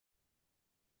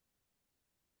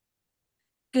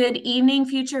Good evening,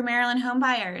 future Maryland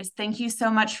homebuyers. Thank you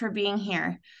so much for being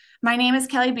here. My name is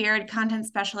Kelly Beard, Content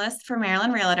Specialist for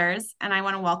Maryland Realtors, and I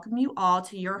want to welcome you all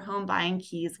to your Home Buying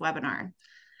Keys webinar.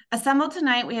 Assembled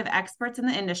tonight, we have experts in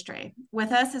the industry.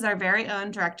 With us is our very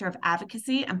own Director of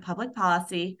Advocacy and Public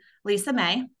Policy, Lisa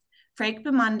May, Frank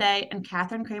Bimonde and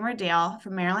Catherine Kramer-Dale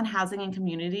from Maryland Housing and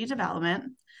Community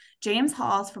Development, James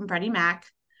Halls from Freddie Mac,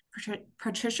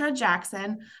 Patricia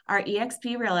Jackson, our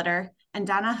eXp Realtor, and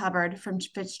Donna Hubbard from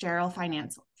Fitzgerald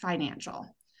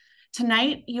Financial.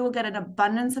 Tonight, you will get an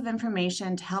abundance of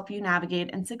information to help you navigate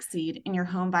and succeed in your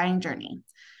home buying journey.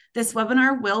 This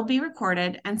webinar will be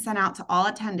recorded and sent out to all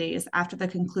attendees after the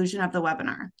conclusion of the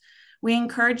webinar. We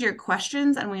encourage your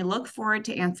questions and we look forward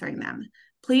to answering them.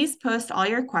 Please post all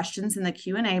your questions in the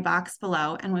Q&A box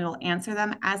below and we will answer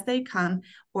them as they come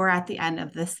or at the end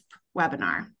of this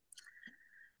webinar.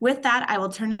 With that, I will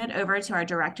turn it over to our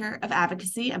Director of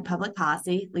Advocacy and Public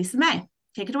Policy, Lisa May.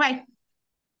 Take it away.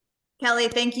 Kelly,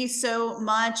 thank you so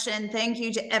much. And thank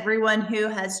you to everyone who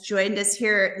has joined us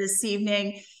here this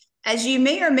evening. As you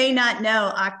may or may not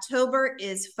know, October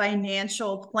is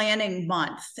Financial Planning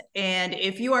Month. And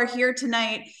if you are here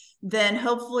tonight, then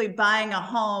hopefully buying a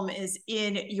home is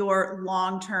in your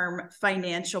long-term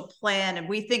financial plan. And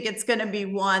we think it's going to be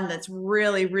one that's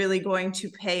really, really going to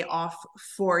pay off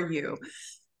for you.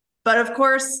 But of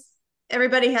course,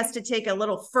 everybody has to take a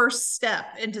little first step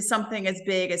into something as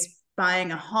big as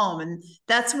buying a home. And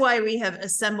that's why we have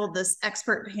assembled this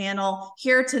expert panel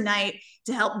here tonight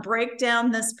to help break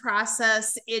down this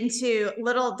process into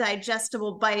little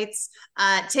digestible bites,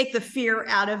 take the fear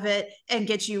out of it, and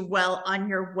get you well on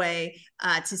your way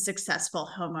to successful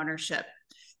homeownership.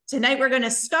 Tonight, we're going to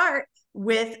start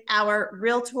with our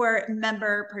Realtor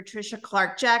member, Patricia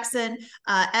Clark Jackson.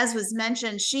 As was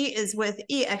mentioned, she is with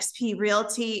eXp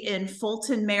Realty in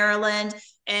Fulton, Maryland,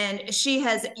 and she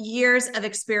has years of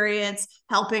experience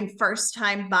helping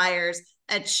first-time buyers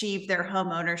achieve their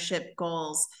home ownership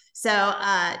goals. So,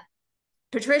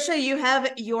 Patricia, you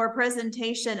have your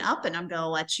presentation up, and I'm going to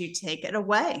let you take it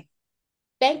away.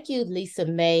 Thank you, Lisa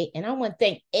May, and I want to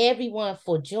thank everyone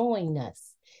for joining us.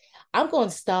 I'm going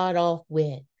to start off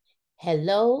with,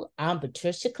 hello, I'm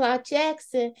Patricia Clark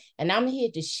Jackson, and I'm here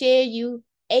to share you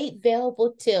 8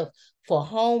 valuable tips for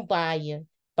home buying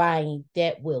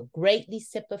that will greatly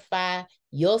simplify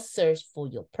your search for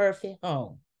your perfect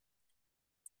home.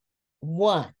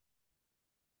 1,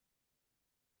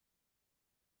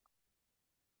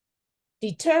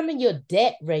 determine your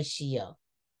debt ratio.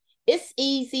 It's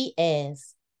easy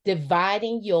as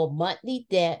dividing your monthly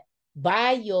debt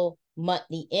by your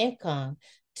monthly income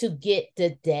to get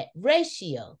the debt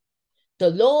ratio. The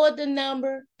lower the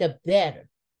number, the better.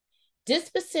 This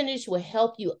percentage will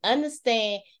help you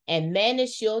understand and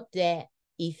manage your debt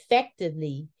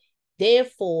effectively.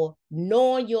 Therefore,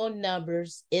 knowing your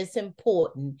numbers is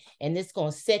important, and it's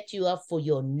going to set you up for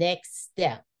your next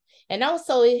step. And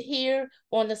also here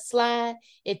on the slide,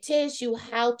 it tells you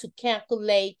how to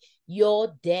calculate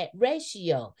your debt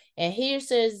ratio. And here's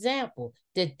an example.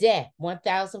 The debt,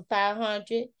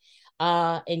 $1,500.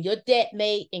 And your debt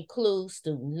may include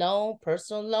student loan,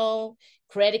 personal loan,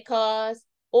 credit cards,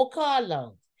 or car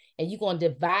loans. And you're going to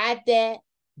divide that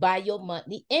by your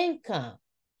monthly income.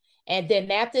 And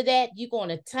then after that, you're going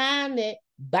to time it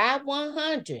by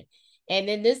 100. And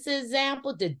in this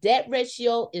example, the debt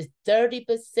ratio is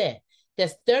 30%.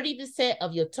 That's 30%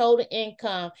 of your total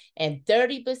income, and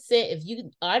 30%, if you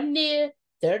are near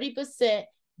 30%,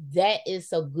 that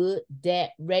is a good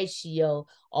debt ratio,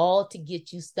 all to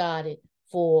get you started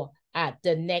for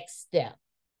the next step.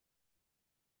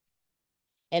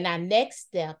 And our next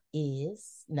step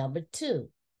is number 2,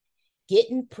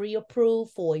 getting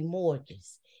pre-approved for a mortgage.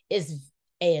 Is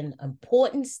an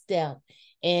important step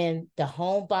in the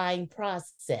home buying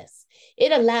process.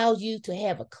 It allows you to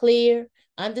have a clear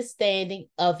understanding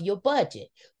of your budget,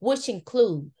 which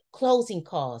include closing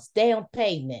costs, down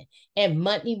payment, and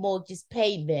monthly mortgage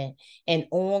payment, and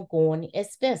ongoing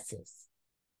expenses.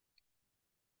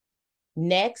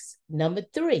 Next, number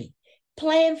 3,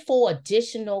 plan for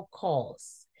additional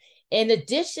costs. In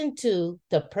addition to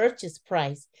the purchase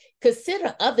price,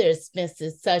 consider other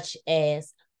expenses such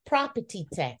as property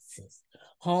taxes,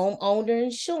 homeowner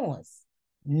insurance,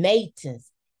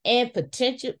 maintenance, and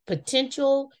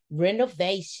potential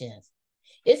renovations.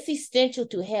 It's essential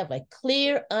to have a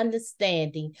clear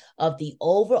understanding of the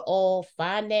overall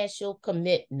financial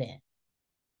commitment.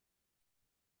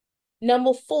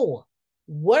 Number 4,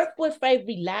 work with a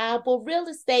reliable real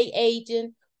estate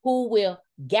agent who will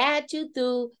guide you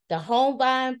through the home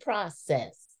buying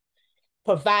process,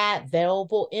 provide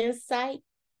valuable insight,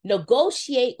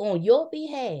 negotiate on your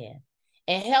behalf,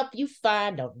 and help you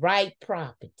find the right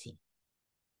property.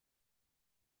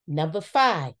 Number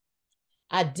 5,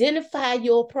 identify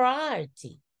your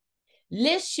priority.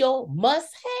 List your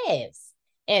must-haves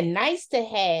and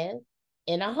nice-to-have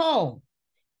in a home.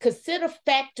 Consider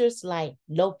factors like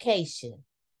location,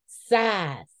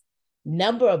 size,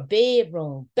 number of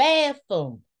bedroom,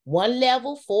 bathroom, 1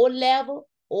 level, 4 level,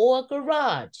 or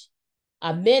garage,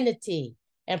 amenity,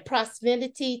 and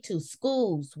proximity to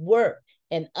schools, work,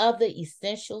 and other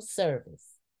essential service.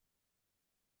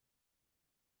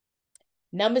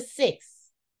 Number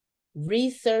 6,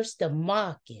 research the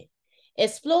market.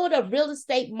 Explore the real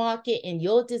estate market in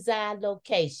your desired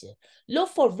location. Look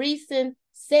for recent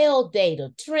sale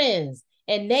data, trends,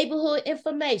 and neighborhood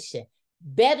information,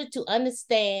 better to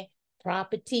understand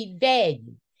property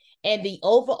value and the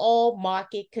overall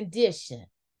market condition.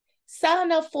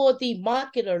 Sign up for the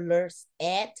market alerts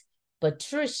at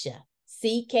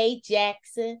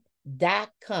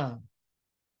patriciackjackson.com.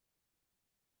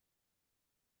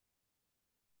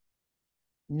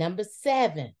 Number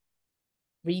 7,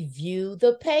 review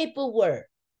the paperwork.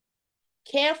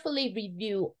 Carefully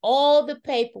review all the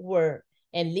paperwork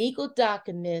and legal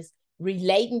documents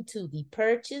relating to the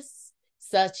purchase,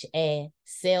 such as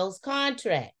sales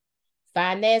contract,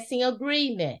 financing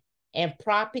agreement, and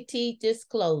property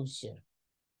disclosure.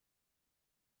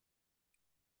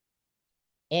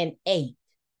 And 8,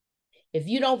 if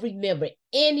you don't remember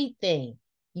anything,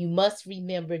 you must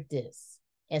remember this: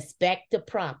 inspect the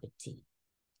property.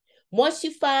 Once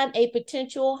you find a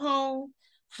potential home,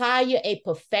 hire a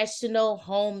professional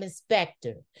home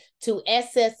inspector to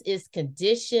assess its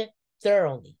condition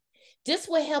thoroughly. This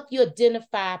will help you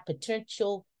identify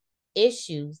potential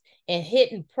issues and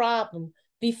hidden problems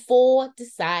before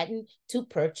deciding to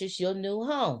purchase your new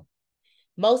home.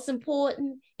 Most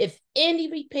important, if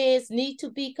any repairs need to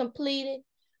be completed,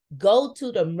 go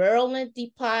to the Maryland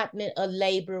Department of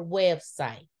Labor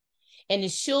website and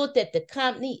ensure that the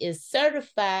company is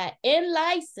certified and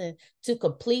licensed to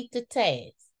complete the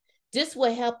task. This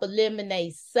will help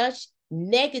eliminate such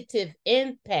negative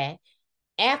impact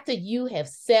after you have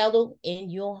settled in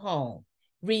your home.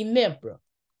 Remember,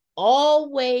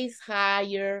 always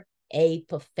hire a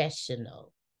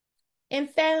professional. And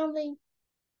finally,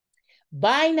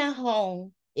 buying a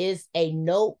home is a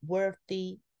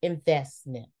noteworthy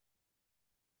investment.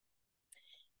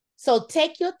 So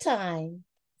take your time,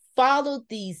 follow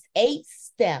these 8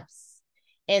 steps,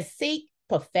 and seek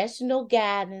professional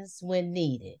guidance when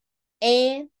needed.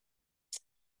 And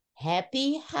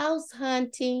happy house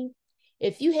hunting.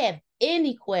 If you have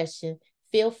any question,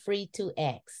 feel free to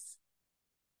ask.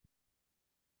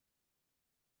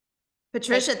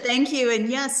 Patricia, thank you. And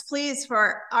yes, please,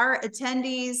 for our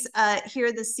attendees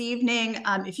here this evening,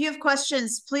 if you have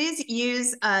questions, please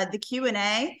use the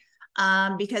Q&A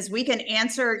because we can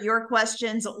answer your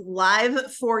questions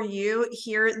live for you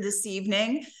here this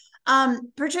evening.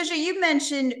 Patricia, you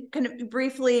mentioned kind of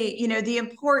briefly, the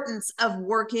importance of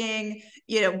working,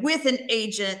 with an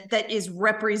agent that is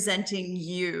representing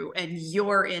you and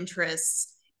your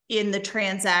interests in the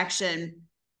transaction.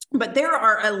 But there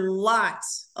are a lot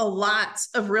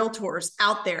of realtors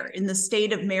out there in the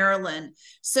state of Maryland.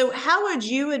 So how would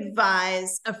you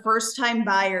advise a first-time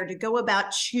buyer to go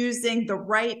about choosing the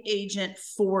right agent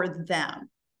for them?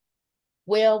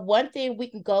 Well, one thing you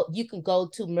can go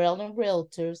to Maryland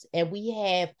Realtors, and we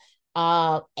have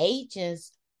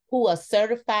agents who are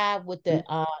certified with the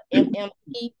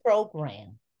MMP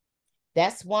program.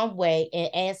 That's one way.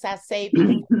 And as I say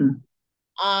before,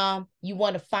 you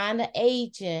want to find an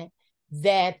agent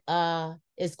that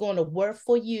is going to work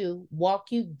for you,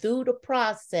 walk you through the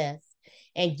process,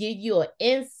 and give you an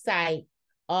insight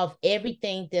of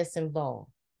everything that's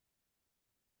involved.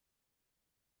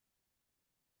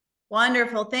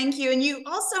 Wonderful. Thank you. And you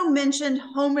also mentioned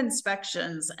home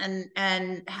inspections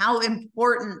and how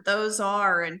important those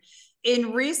are. And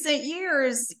in recent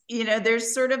years,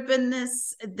 there's sort of been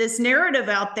this narrative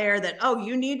out there that, oh,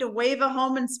 you need to waive a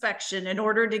home inspection in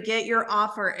order to get your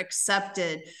offer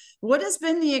accepted. What has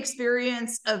been the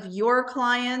experience of your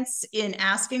clients in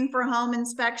asking for home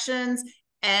inspections?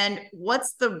 And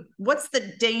what's the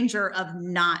danger of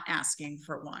not asking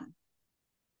for one?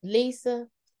 Lisa,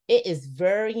 it is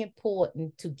very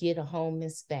important to get a home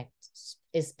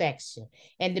inspection.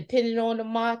 And depending on the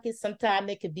market, sometimes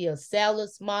it could be a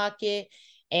seller's market.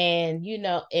 And,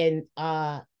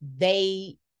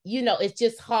 it's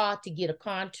just hard to get a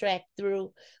contract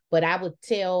through. But I would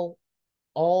tell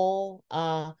all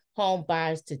home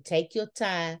buyers to take your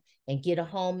time and get a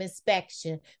home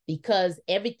inspection, because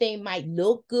everything might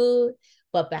look good,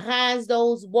 But behind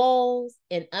those walls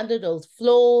and under those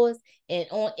floors and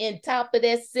on in top of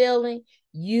that ceiling,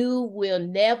 you will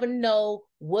never know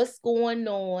what's going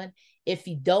on if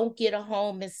you don't get a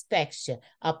home inspection,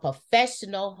 a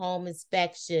professional home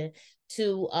inspection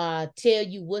to tell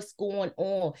you what's going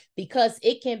on, because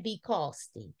it can be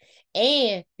costly.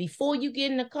 And before you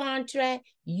get in a contract,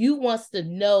 you want to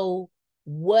know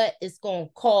what it's going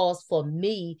to cost for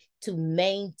me to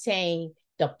maintain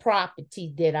the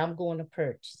property that I'm going to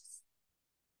purchase.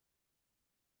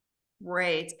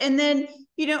 Right. And then,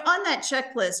 on that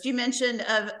checklist, you mentioned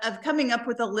of coming up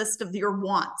with a list of your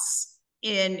wants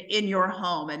in your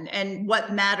home and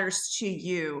what matters to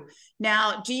you.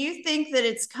 Now, do you think that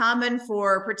it's common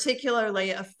for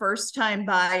particularly a first-time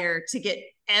buyer to get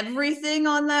everything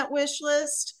on that wish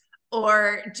list?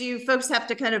 Or do folks have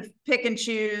to kind of pick and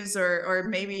choose, or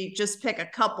maybe just pick a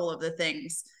couple of the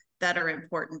things that are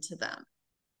important to them?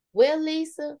 Well,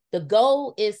 Lisa, the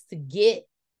goal is to get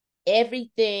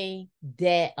everything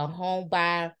that a home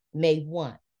buyer may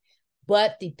want.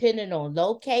 But depending on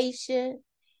location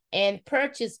and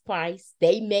purchase price,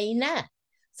 they may not.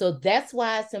 So that's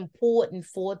why it's important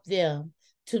for them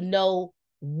to know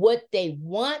what they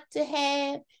want to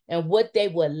have and what they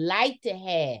would like to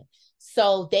have,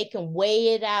 so they can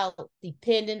weigh it out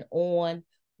depending on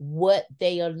what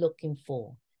they are looking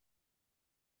for.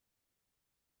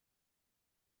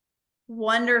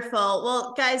 Wonderful.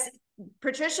 Well, guys,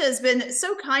 Patricia has been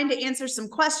so kind to answer some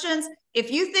questions.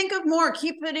 If you think of more,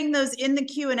 keep putting those in the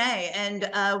Q&A, and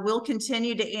we'll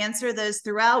continue to answer those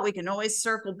throughout. We can always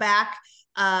circle back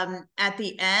at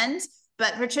the end.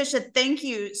 But Patricia, thank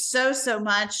you so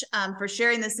much for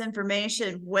sharing this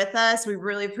information with us. We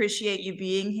really appreciate you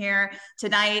being here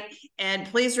tonight. And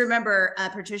please remember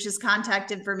Patricia's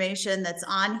contact information that's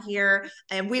on here.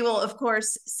 And we will, of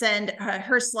course, send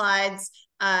her slides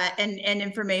and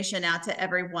information out to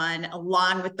everyone,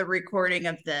 along with the recording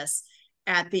of this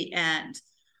at the end.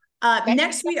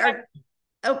 Next, we are...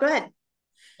 Oh, go ahead.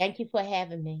 Thank you for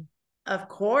having me. Of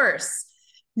course.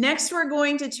 Next, we're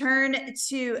going to turn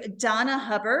to Donna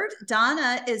Hubbard.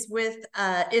 Donna is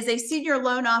a senior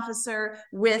loan officer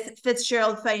with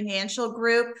Fitzgerald Financial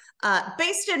Group,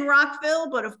 based in Rockville,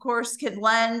 but of course can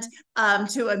lend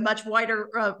to a much wider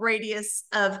radius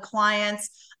of clients.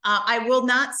 I will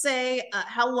not say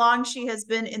how long she has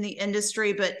been in the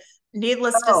industry, but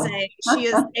needless to say, she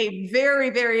is a very,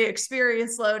 very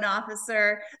experienced loan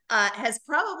officer, has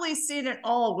probably seen it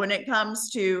all when it comes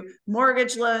to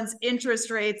mortgage loans, interest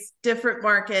rates, different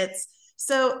markets.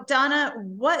 So Donna,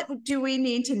 what do we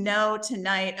need to know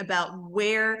tonight about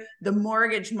where the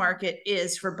mortgage market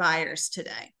is for buyers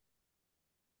today?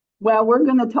 Well, we're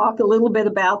going to talk a little bit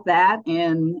about that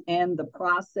and the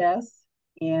process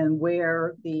and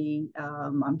where the,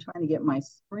 I'm trying to get my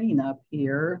screen up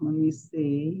here. Let me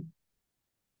see.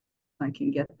 I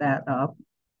can get that up.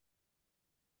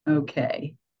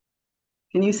 Okay.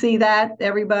 Can you see that,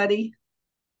 everybody?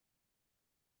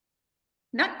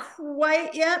 Not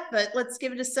quite yet, but let's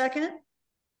give it a second.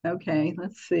 Okay,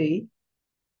 let's see.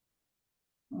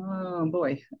 Oh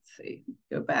boy, let's see.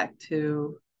 Go back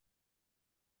to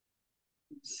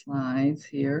slides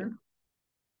here.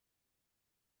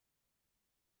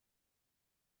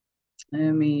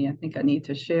 I think I need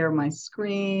to share my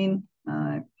screen.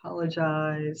 I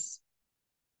apologize.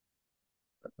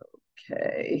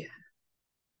 Okay.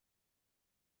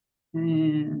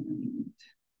 And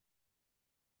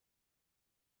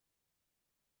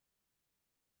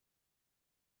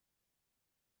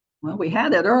well, we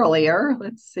had it earlier.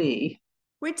 Let's see.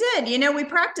 We did. We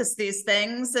practiced these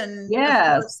things, and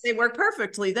yes, of course they work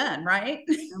perfectly then, right?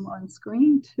 I'm on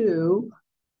screen 2.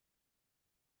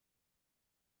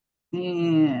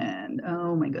 And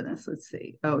oh my goodness, let's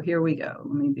see. Oh, here we go.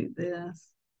 Let me do this.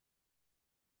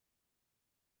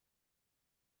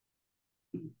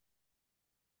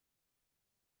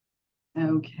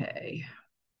 Okay.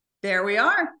 There we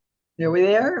are.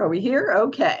 Are we here?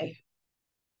 Okay.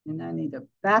 And I need to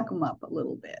back them up a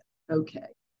little bit. Okay.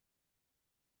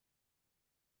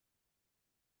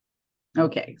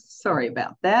 Okay, sorry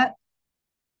about that.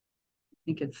 I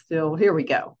think it's still, here we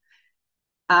go.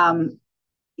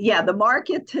 Yeah, the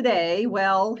market today,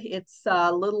 well, it's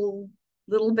a little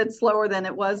bit slower than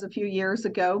it was a few years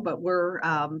ago, but we're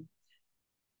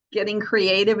getting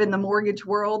creative in the mortgage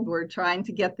world. We're trying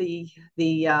to get the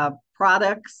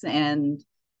products and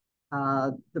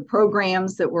the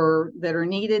programs that are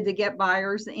needed to get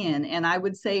buyers in. And I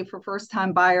would say for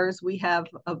first-time buyers, we have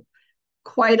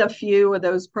quite a few of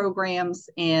those programs.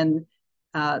 And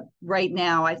right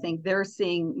now, I think they're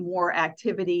seeing more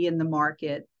activity in the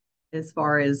market. as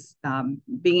far as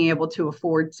being able to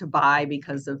afford to buy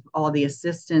because of all the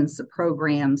assistance, the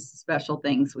programs, special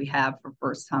things we have for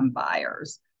first-time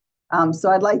buyers.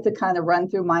 So I'd like to kind of run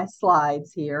through my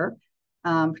slides here.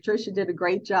 Patricia did a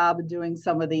great job of doing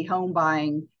some of the home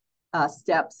buying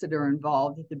steps that are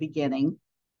involved at the beginning.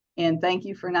 And thank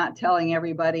you for not telling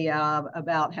everybody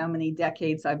about how many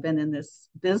decades I've been in this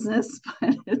business,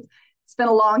 but it's been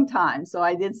a long time. So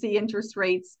I did see interest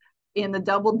rates in the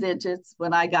double digits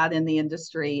when I got in the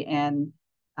industry, and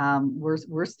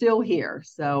we're still here.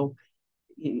 So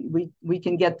we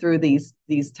can get through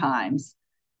these times.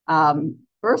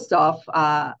 First off,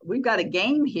 we've got a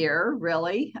game here,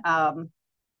 really, to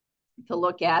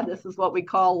look at. This is what we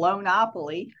call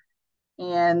Loanopoly.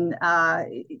 And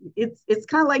it's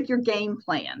kind of like your game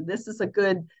plan. This is a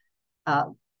good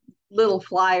little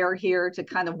flyer here to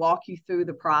kind of walk you through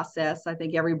the process. I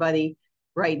think everybody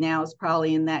right now is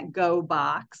probably in that go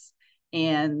box.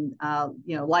 And,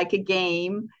 like a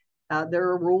game, there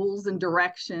are rules and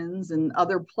directions and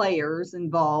other players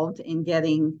involved in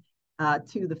getting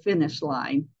to the finish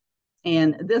line.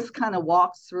 And this kind of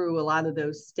walks through a lot of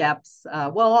those steps,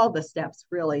 all the steps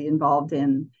really involved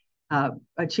in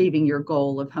achieving your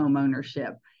goal of home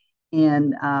ownership.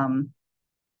 And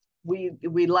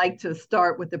we like to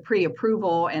start with the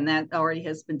pre-approval, and that already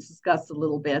has been discussed a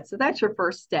little bit. So that's your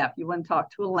first step. You want to talk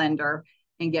to a lender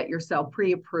and get yourself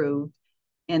pre-approved.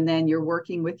 And then you're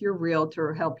working with your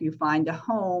realtor to help you find a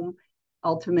home.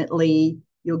 Ultimately,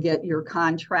 you'll get your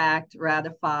contract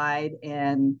ratified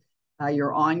and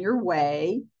you're on your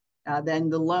way. Then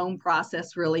the loan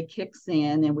process really kicks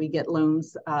in, and we get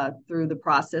loans through the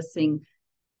processing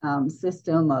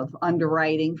system of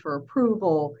underwriting for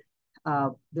approval.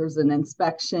 There's an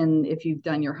inspection. If you've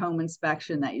done your home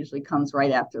inspection, that usually comes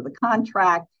right after the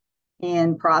contract,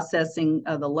 and processing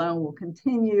of the loan will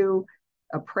continue.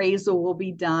 Appraisal will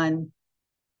be done.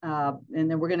 And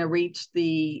then we're going to reach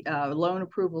the loan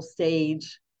approval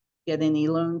stage, get any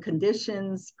loan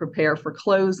conditions, prepare for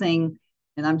closing.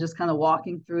 And I'm just kind of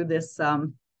walking through this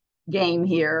game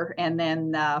here. And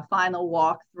then final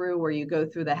walkthrough where you go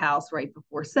through the house right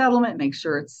before settlement, make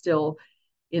sure it's still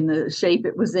in the shape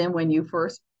it was in when you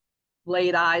first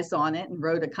laid eyes on it and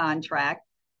wrote a contract.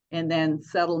 And then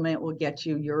settlement will get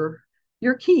you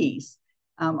your keys.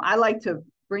 I like to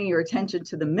bring your attention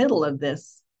to the middle of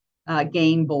this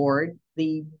game board,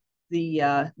 the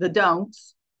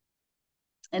don'ts.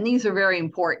 And these are very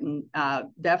important.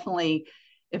 Definitely,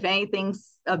 if anything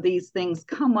of these things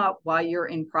come up while you're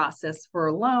in process for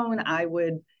a loan, I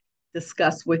would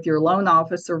discuss with your loan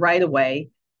officer right away,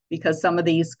 because some of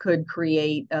these could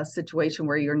create a situation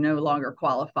where you're no longer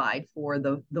qualified for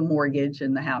the mortgage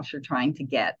and the house you're trying to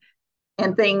get.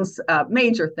 And things,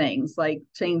 major things like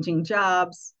changing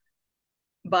jobs,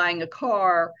 buying a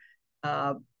car,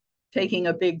 taking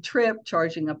a big trip,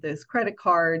 charging up those credit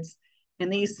cards,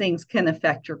 and these things can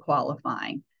affect your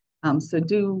qualifying. So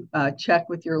do check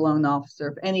with your loan officer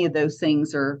if any of those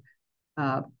things are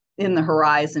in the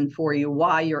horizon for you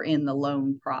while you're in the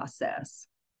loan process.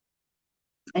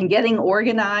 And getting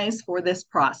organized for this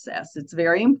process, it's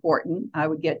very important. I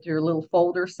would get your little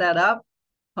folder set up,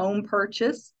 home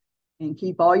purchase, and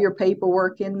keep all your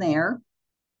paperwork in there.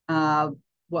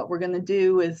 What we're going to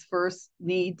do is first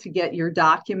need to get your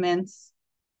documents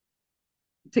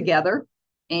together.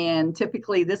 And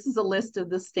typically, this is a list of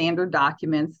the standard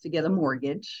documents to get a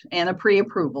mortgage and a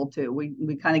pre-approval too.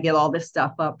 We kind of get all this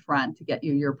stuff up front to get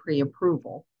you your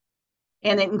pre-approval.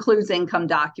 And it includes income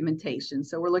documentation.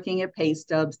 So we're looking at pay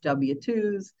stubs,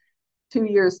 W-2s, 2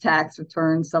 years tax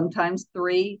returns, sometimes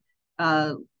 3.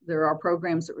 There are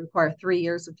programs that require 3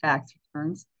 years of tax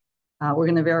returns. We're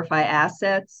going to verify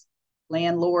assets,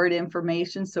 landlord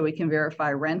information, so we can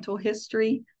verify rental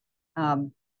history.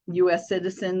 U.S.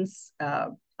 citizens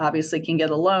obviously can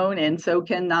get a loan, and so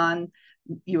can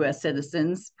non-U.S.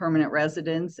 citizens, permanent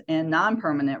residents, and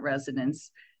non-permanent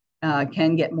residents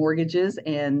can get mortgages,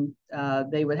 and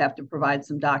they would have to provide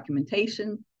some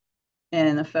documentation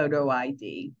and a photo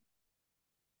ID.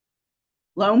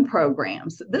 Loan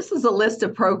programs. This is a list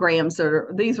of programs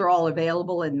these are all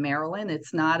available in Maryland.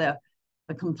 It's not a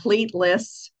complete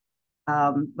list,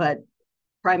 but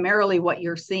primarily what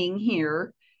you're seeing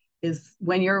here is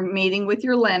when you're meeting with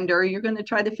your lender, you're going to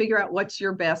try to figure out what's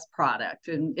your best product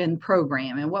and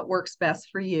program and what works best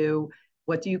for you.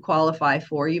 What do you qualify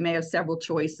for? You may have several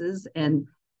choices, and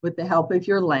with the help of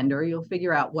your lender, you'll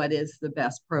figure out what is the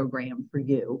best program for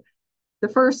you. The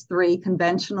first 3,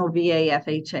 conventional, VA,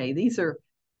 FHA, these are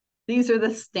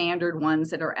the standard ones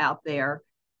that are out there,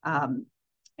 and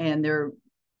they're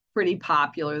pretty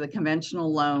popular. The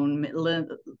conventional loan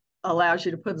allows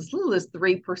you to put as little as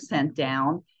 3%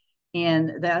 down,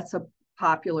 And that's a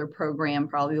popular program,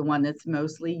 probably the one that's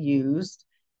mostly used.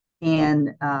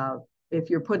 And if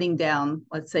you're putting down,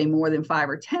 let's say, more than 5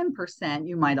 or 10%,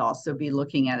 you might also be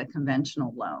looking at a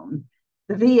conventional loan.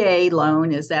 The VA loan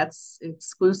that's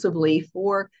exclusively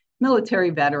for military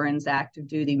veterans, active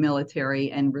duty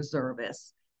military, and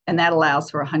reservists. And that allows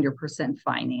for 100%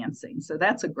 financing. So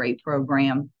that's a great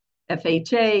program.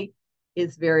 FHA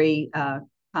is very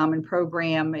common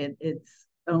program. It's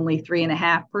only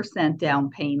 3.5% down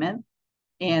payment.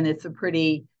 And it's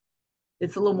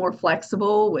a little more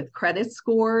flexible with credit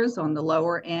scores on the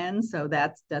lower end. So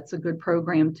that's a good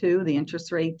program too. The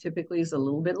interest rate typically is a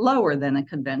little bit lower than a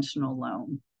conventional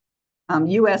loan.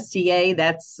 USDA,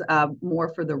 that's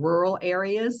more for the rural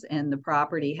areas, and the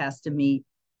property has to meet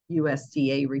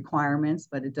USDA requirements,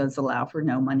 but it does allow for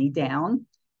no money down.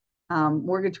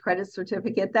 Mortgage credit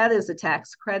certificate, that is a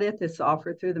tax credit that's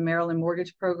offered through the Maryland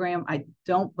Mortgage Program. I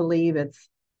don't believe it's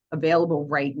available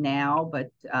right now,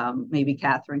 but maybe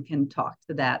Catherine can talk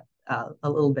to that a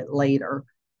little bit later.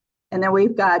 And then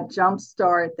we've got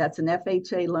Jumpstart. That's an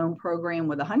FHA loan program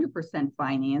with 100%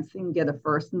 financing, get a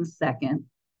first and second.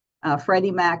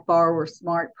 Freddie Mac Borrower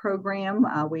Smart program.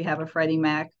 We have a Freddie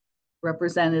Mac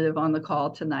representative on the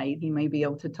call tonight. He may be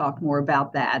able to talk more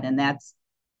about that. And that's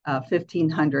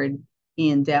 $1,500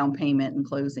 in down payment and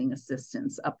closing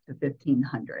assistance, up to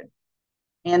 $1,500.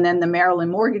 And then the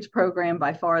Maryland Mortgage Program,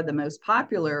 by far the most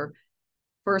popular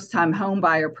first-time home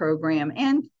buyer program,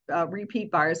 and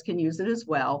repeat buyers can use it as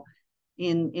well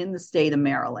in the state of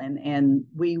Maryland. And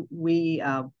we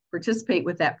participate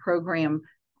with that program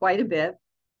quite a bit.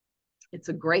 It's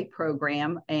a great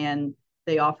program, and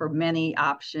they offer many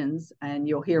options, and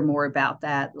you'll hear more about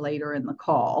that later in the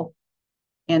call.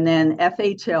 And then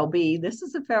FHLB, this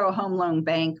is a Federal Home Loan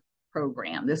Bank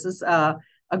program. This is a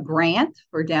grant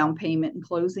for down payment and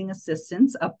closing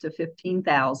assistance up to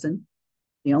 $15,000.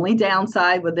 The only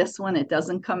downside with this one, it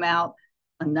doesn't come out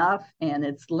enough, and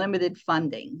it's limited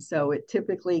funding. So it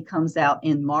typically comes out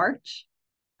in March.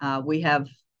 We have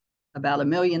about $1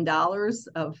 million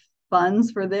of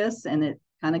funds for this, and it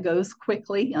kind of goes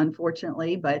quickly,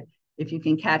 unfortunately, but if you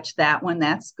can catch that one,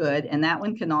 that's good. And that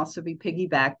one can also be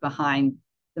piggybacked behind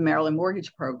the Maryland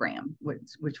Mortgage Program,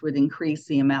 which would increase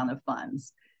the amount of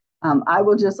funds. I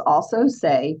will just also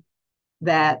say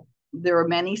that there are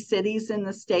many cities in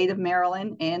the state of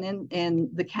Maryland and in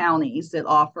the counties that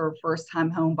offer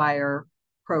first-time home buyer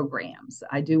programs.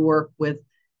 I do work with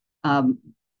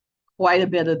quite a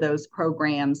bit of those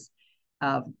programs.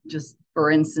 Just for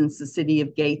instance, the city of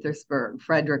Gaithersburg,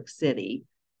 Frederick City,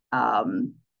 where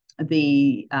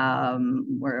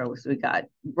else we got?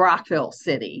 Rockville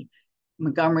City,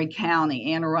 Montgomery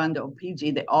County, Anne Arundel,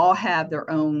 PG, they all have their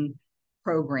own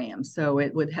programs. So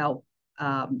it would help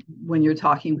when you're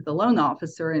talking with the loan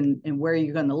officer and where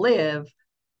you're going to live,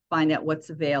 find out what's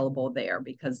available there,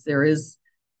 because there is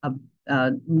a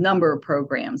number of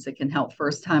programs that can help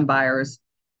first-time buyers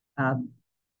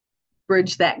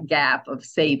bridge that gap of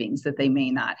savings that they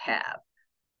may not have.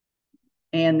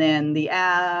 And then the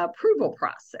approval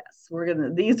process.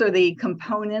 These are the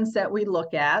components that we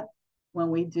look at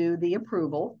when we do the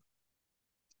approval.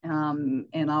 And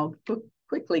I'll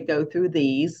quickly go through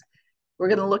these. We're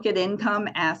going to look at income,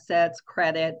 assets,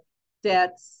 credit,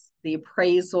 debts, the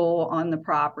appraisal on the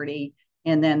property,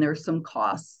 and then there's some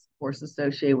costs, of course,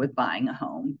 associated with buying a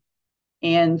home.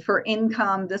 And for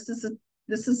income, this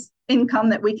is income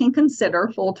that we can consider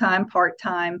full-time,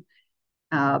 part-time,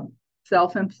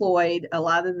 self-employed. A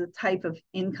lot of the type of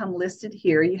income listed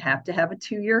here, you have to have a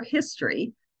 2-year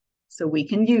history so we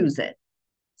can use it.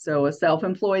 So a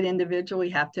self-employed individual,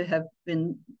 you have to have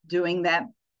been doing that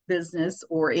business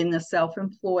or in the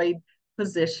self-employed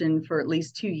position for at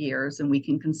least 2 years, and we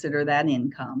can consider that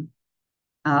income.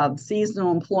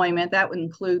 Seasonal employment, that would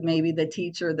include maybe the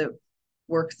teacher that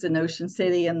works in Ocean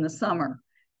City in the summer.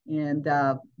 And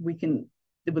we can,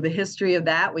 with the history of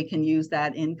that, we can use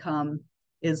that income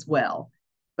as well.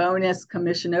 Bonus,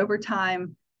 commission,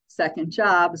 overtime, second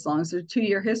job, as long as there's a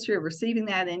 2-year history of receiving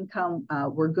that income,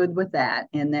 we're good with that.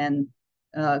 And then,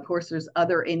 of course, there's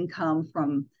other income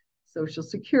from Social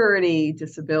Security,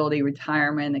 disability,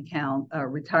 retirement account,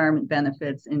 retirement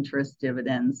benefits, interest,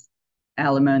 dividends,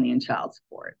 alimony, and child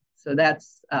support. So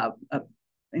that's an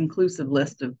inclusive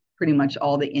list of pretty much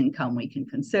all the income we can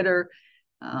consider.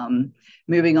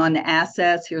 Moving on to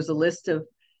assets, here's a list of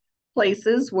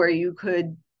places where you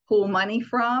could pull money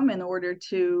from in order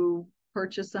to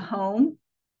purchase a home,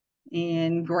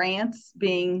 and grants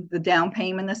being the down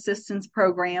payment assistance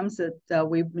programs that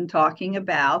we've been talking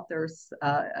about. There's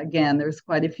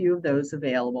quite a few of those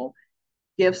available.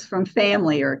 Gifts from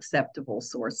family are acceptable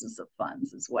sources of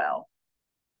funds as well.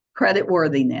 credit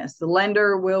worthiness. The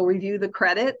lender will review the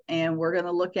credit, and we're going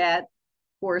to look at,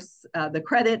 of course, the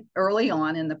credit early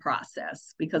on in the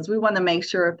process, because we want to make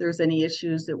sure if there's any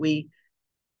issues that we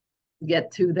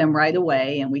get to them right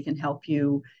away, and we can help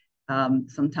you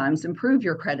sometimes improve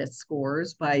your credit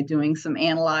scores by doing some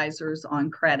analyzers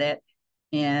on credit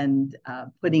and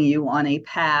putting you on a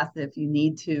path. If you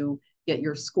need to get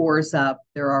your scores up,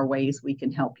 there are ways we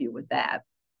can help you with that.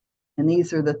 And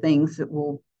these are the things that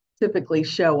will typically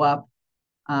show up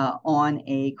on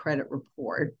a credit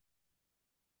report.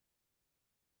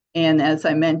 And as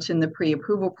I mentioned, the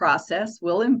pre-approval process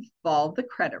will involve the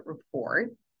credit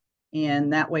report.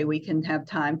 And that way we can have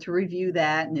time to review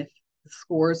that. And if the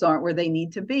scores aren't where they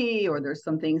need to be, or there's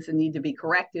some things that need to be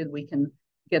corrected, we can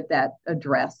get that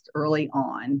addressed early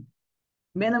on.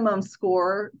 Minimum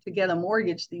score to get a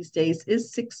mortgage these days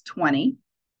is 620.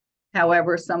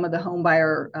 However, some of the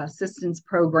homebuyer assistance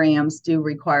programs do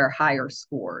require higher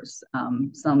scores,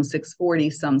 some 640,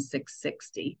 some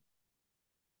 660.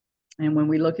 And when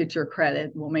we look at your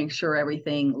credit, we'll make sure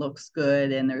everything looks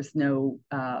good and there's no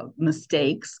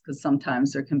mistakes, because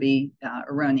sometimes there can be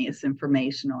erroneous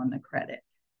information on the credit.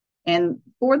 And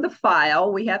for the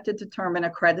file, we have to determine a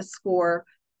credit score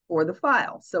for the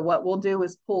file. So what we'll do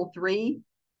is pull 3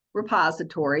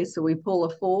 repositories. So we pull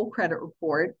a full credit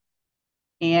report.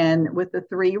 And with the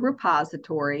 3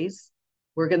 repositories,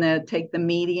 we're going to take the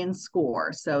median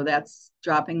score. So that's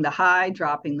dropping the high,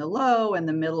 dropping the low, and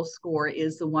the middle score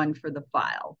is the one for the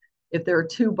file. If there are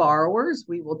 2 borrowers,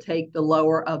 we will take the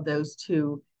lower of those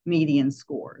 2 median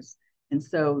scores. And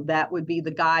so that would be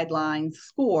the guideline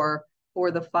score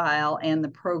for the file and the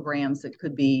programs that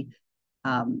could be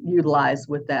utilized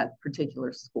with that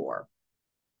particular score.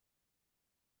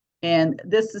 And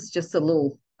this is just a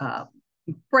little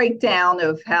breakdown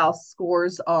of how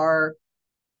scores are.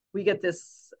 We get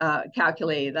this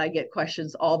calculated. I get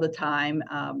questions all the time.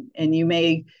 And you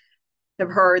may have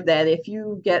heard that if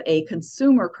you get a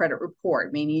consumer credit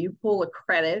report, meaning you pull a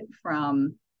credit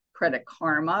from Credit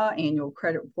Karma,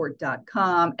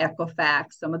 annualcreditreport.com,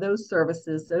 Equifax, some of those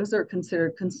services, those are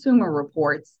considered consumer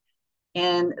reports.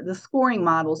 And the scoring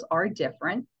models are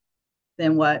different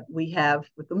than what we have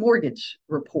with the mortgage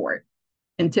report.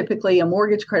 And typically a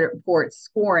mortgage credit report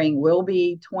scoring will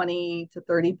be 20 to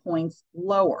 30 points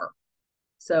lower.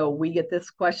 So we get this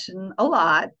question a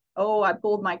lot. Oh, I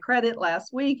pulled my credit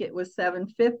last week. It was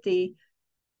 750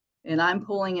 and I'm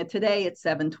pulling it today at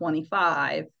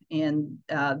 725. And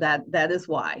that is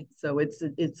why. So it's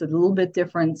a little bit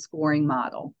different scoring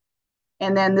model.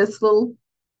 And then this little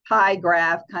pie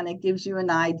graph kind of gives you an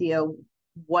idea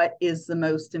what is the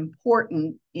most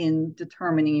important in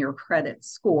determining your credit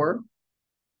score.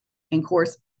 And of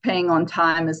course, paying on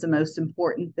time is the most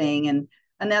important thing. And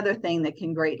another thing that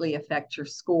can greatly affect your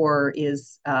score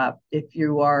is if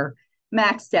you are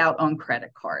maxed out on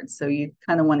credit cards. So you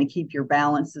kind of want to keep your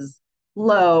balances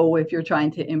low if you're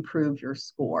trying to improve your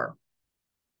score.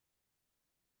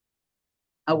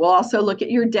 We'll also look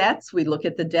at your debts. We look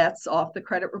at the debts off the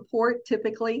credit report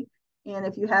typically. And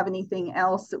if you have anything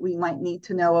else that we might need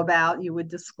to know about, you would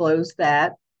disclose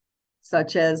that,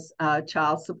 such as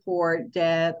child support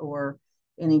debt or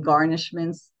any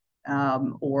garnishments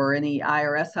or any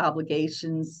IRS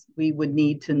obligations. We would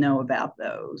need to know about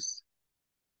those.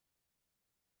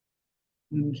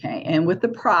 Okay, and with the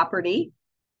property,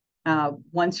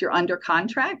 once you're under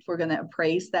contract, we're going to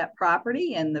appraise that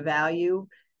property, and the value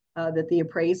that the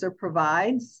appraiser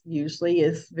provides usually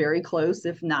is very close,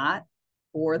 if not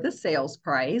for the sales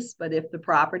price. But if the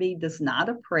property does not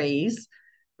appraise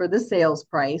for the sales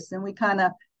price, then we kind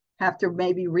of have to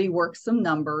maybe rework some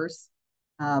numbers,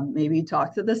 maybe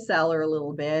talk to the seller a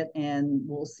little bit, and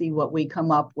we'll see what we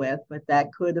come up with. But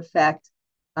that could affect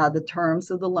the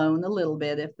terms of the loan a little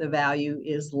bit if the value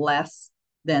is less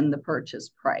than the purchase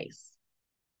price.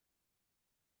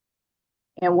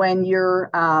 And when you're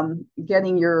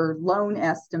getting your loan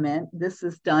estimate, this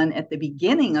is done at the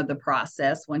beginning of the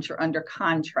process. Once you're under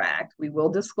contract, we will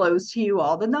disclose to you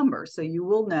all the numbers. So you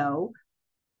will know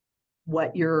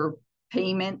what your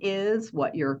payment is,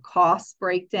 what your cost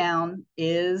breakdown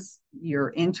is,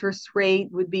 your interest rate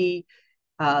would be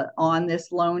on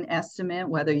this loan estimate,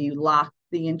 whether you lock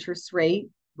the interest rate,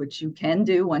 which you can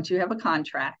do once you have a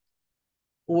contract,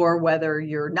 or whether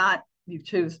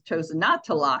you've chosen not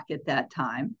to lock at that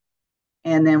time.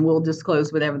 And then we'll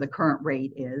disclose whatever the current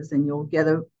rate is, and you'll get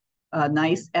a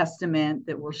nice estimate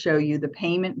that will show you the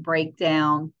payment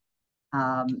breakdown.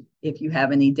 If you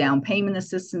have any down payment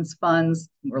assistance funds,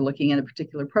 we're looking at a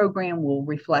particular program, we'll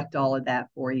reflect all of that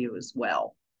for you as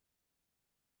well.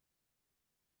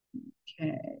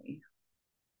 Okay.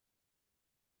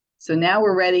 So now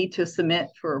we're ready to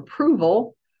submit for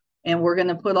approval, and we're going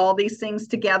to put all these things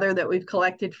together that we've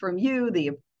collected from you.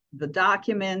 The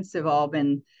documents have all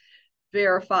been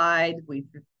verified. We've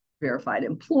verified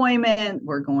employment.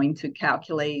 We're going to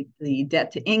calculate the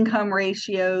debt to income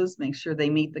ratios, make sure they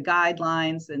meet the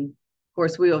guidelines. And of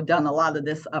course, we have done a lot of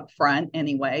this up front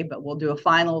anyway, but we'll do a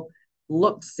final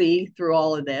look-see through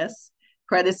all of this.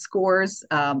 Credit scores,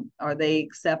 are they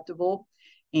acceptable?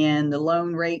 And the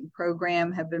loan rate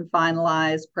program have been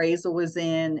finalized. Appraisal was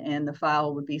in, and the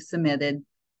file would be submitted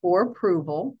for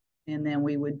approval. And then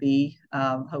we would be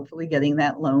hopefully getting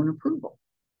that loan approval.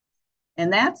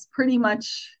 And that's pretty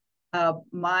much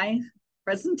my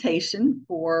presentation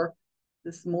for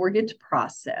this mortgage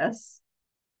process.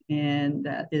 And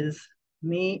that is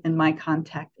me and my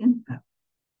contact info.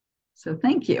 So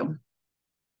thank you.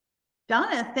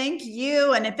 Donna, thank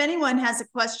you. And if anyone has a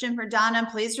question for Donna,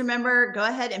 please remember, go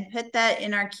ahead and put that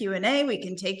in our Q&A. We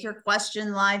can take your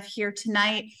question live here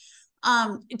tonight.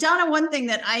 Donna, one thing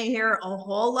that I hear a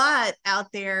whole lot out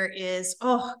there is,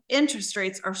 oh, interest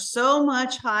rates are so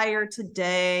much higher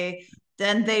today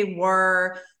than they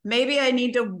were. Maybe I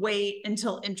need to wait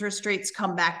until interest rates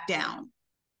come back down,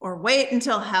 or wait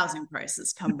until housing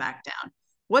prices come back down.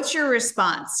 What's your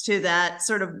response to that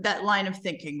sort of that line of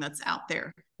thinking that's out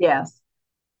there? Yes.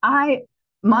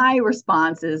 My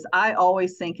response is I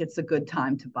always think it's a good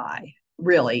time to buy.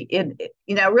 Really, it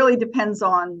really depends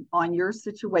on your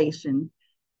situation.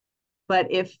 But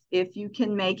if you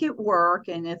can make it work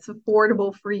and it's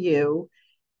affordable for you,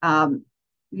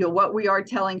 what we are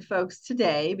telling folks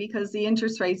today, because the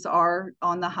interest rates are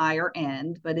on the higher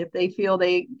end, but if they feel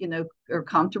they are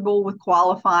comfortable with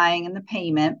qualifying and the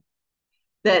payment,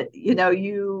 that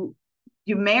you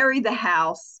marry the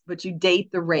house, but you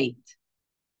date the rate.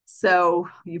 So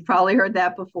you've probably heard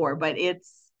that before, but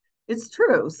it's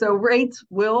true. So rates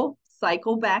will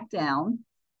cycle back down.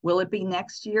 Will it be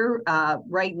next year?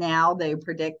 Right now, they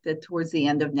predict that towards the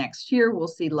end of next year, we'll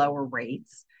see lower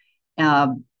rates.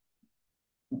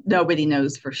 Nobody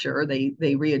knows for sure.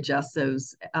 They readjust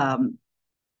those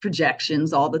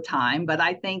projections all the time. But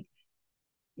I think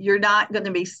you're not going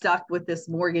to be stuck with this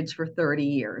mortgage for 30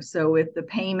 years. So if the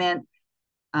payment,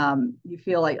 you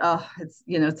feel like, oh,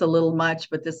 it's a little much,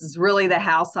 but this is really the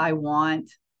house I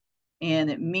want,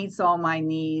 and it meets all my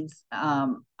needs.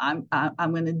 I'm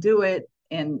going to do it.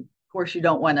 And of course, you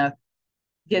don't want to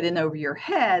get in over your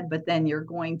head, but then you're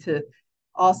going to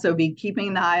also be keeping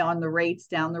an eye on the rates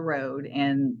down the road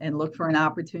and look for an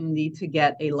opportunity to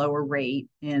get a lower rate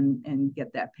and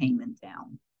get that payment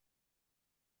down.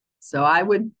 So I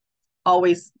would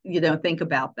always, think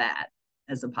about that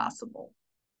as a possible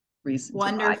reason.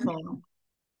 Wonderful.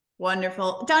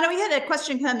 Wonderful. Donna, we had a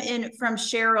question come in from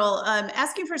Cheryl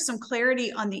asking for some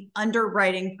clarity on the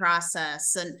underwriting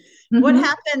process and what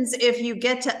happens if you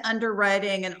get to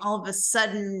underwriting and all of a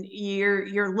sudden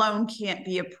your loan can't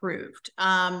be approved.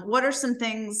 What are some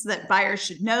things that buyers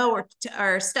should know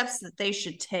or steps that they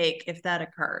should take if that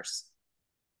occurs?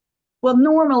 Well,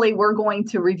 normally we're going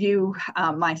to review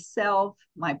myself,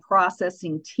 my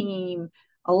processing team.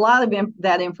 A lot of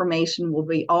that information will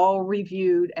be all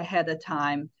reviewed ahead of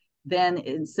time, then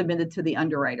it's submitted to the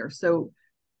underwriter. So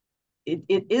it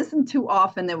isn't too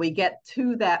often that we get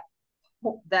to that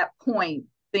point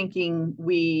thinking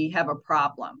we have a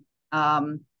problem.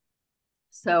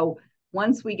 So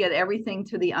once we get everything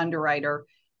to the underwriter,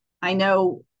 I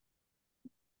know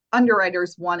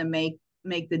underwriters want to make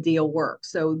the deal work.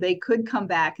 So they could come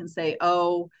back and say,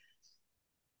 oh,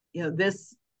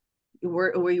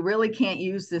 we really can't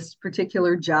use this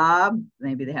particular job.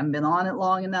 Maybe they haven't been on it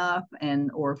long enough.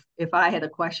 Or if I had a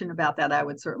question about that, I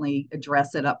would certainly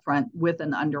address it up front with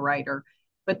an underwriter.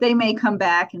 But they may come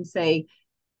back and say,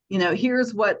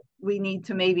 here's what we need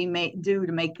to maybe do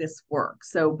to make this work.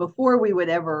 So before we would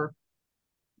ever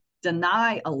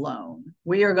deny a loan,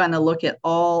 we are going to look at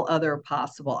all other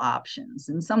possible options.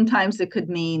 And sometimes it could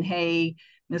mean, hey,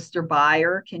 Mr.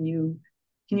 Buyer, can you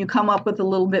come up with a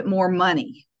little bit more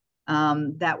money?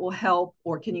 That will help.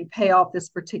 Or can you pay off this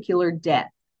particular debt?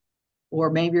 Or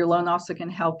maybe your loan officer can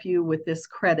help you with this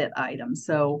credit item.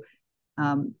 So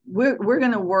we're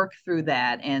going to work through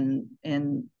that. And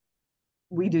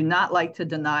we do not like to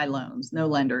deny loans. No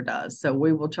lender does. So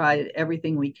we will try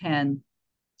everything we can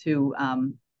to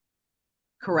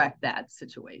correct that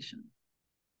situation.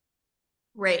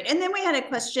 Great. And then we had a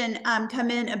question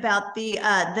come in about the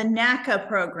NACA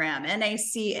program,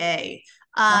 NACA.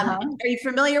 Are you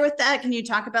familiar with that? Can you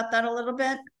talk about that a little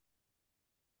bit?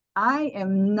 I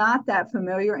am not that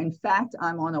familiar. In fact,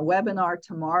 I'm on a webinar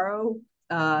tomorrow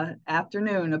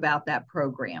afternoon about that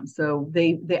program. So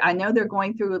I know they're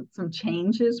going through some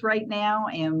changes right now,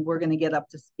 and we're going to get up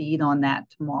to speed on that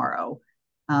tomorrow.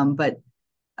 But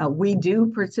we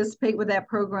do participate with that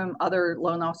program. Other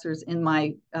loan officers in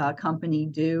my company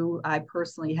do. I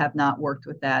personally have not worked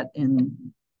with that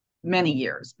in many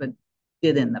years, but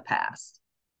did in the past.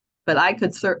 But I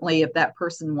could certainly, if that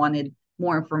person wanted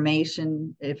more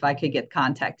information, if I could get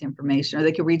contact information, or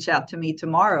they could reach out to me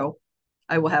tomorrow,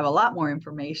 I will have a lot more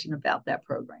information about that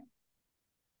program.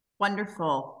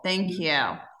 Wonderful. Thank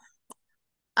you.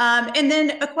 And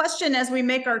then a question as we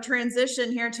make our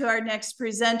transition here to our next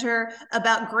presenter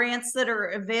about grants that are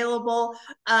available.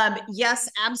 Yes,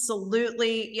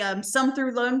 absolutely. Some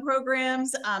through loan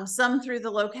programs, some through the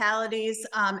localities,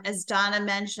 as Donna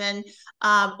mentioned.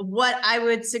 What I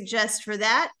would suggest for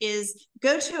that is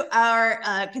go to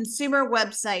our consumer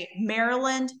website,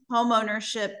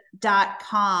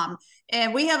 marylandhomeownership.com.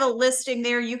 And we have a listing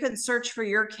there. You can search for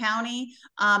your county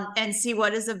and see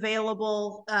what is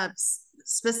available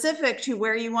specific to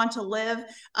where you want to live.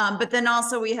 But then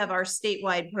also we have our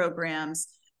statewide programs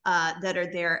that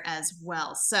are there as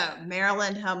well. So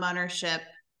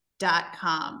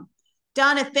marylandhomeownership.com.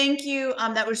 Donna, thank you.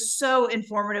 That was so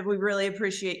informative. We really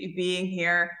appreciate you being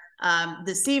here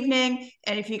this evening.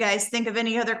 And if you guys think of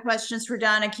any other questions for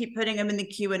Donna, keep putting them in the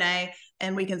Q&A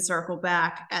and we can circle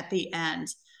back at the end.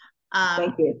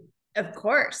 Thank you. Of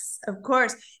course, of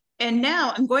course. And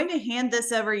now I'm going to hand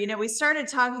this over. You know, we started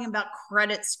talking about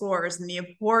credit scores and the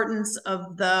importance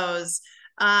of those.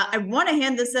 I want to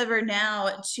hand this over now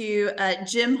to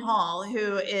Jim Hall,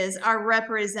 who is our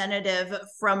representative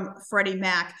from Freddie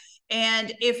Mac.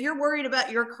 And if you're worried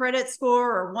about your credit score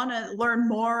or want to learn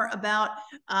more about,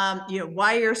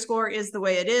 why your score is the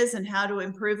way it is and how to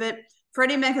improve it,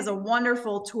 Freddie Mac has a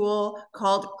wonderful tool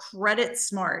called Credit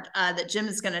Smart that Jim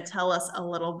is going to tell us a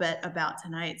little bit about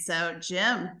tonight. So,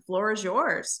 Jim, floor is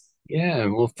yours. Yeah,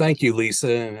 well, thank you, Lisa,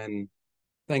 and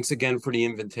thanks again for the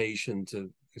invitation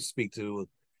to speak to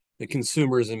the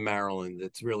consumers in Maryland.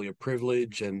 It's really a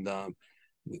privilege, and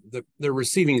they're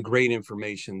receiving great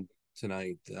information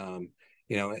tonight.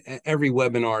 Every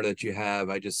webinar that you have,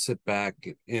 I just sit back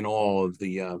in awe of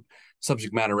the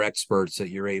subject matter experts that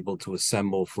you're able to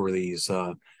assemble for these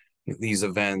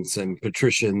events. And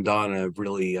Patricia and Donna have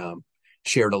really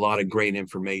shared a lot of great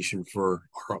information for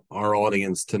our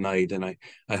audience tonight. And I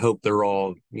hope they're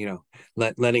all,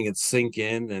 letting it sink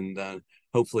in. And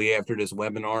hopefully after this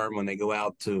webinar, when they go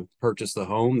out to purchase the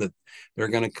home, that they're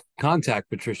going to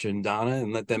contact Patricia and Donna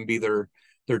and let them be their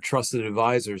trusted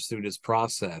advisors through this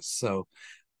process. So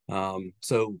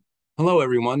hello,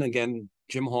 everyone. Again,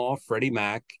 Jim Hall, Freddie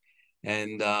Mac.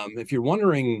 And if you're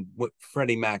wondering what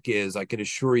Freddie Mac is, I can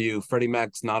assure you Freddie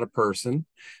Mac's not a person.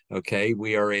 Okay,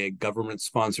 we are a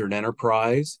government-sponsored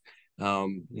enterprise.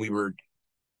 We were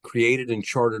created and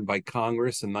chartered by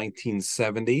Congress in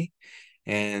 1970.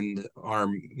 And our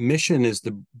mission is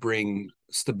to bring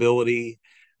stability,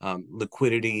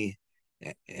 liquidity,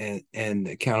 and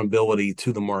accountability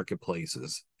to the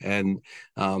marketplaces. And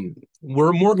we're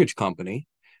a mortgage company,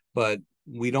 but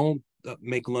we don't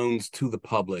make loans to the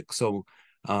public. So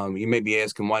you may be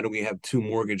asking, why do we have two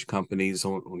mortgage companies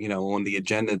on the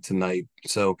agenda tonight?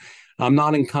 So I'm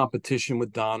not in competition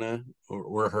with Donna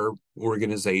or her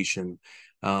organization.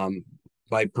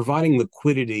 By providing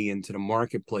liquidity into the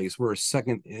marketplace, we're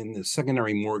in the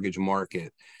secondary mortgage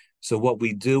market. So what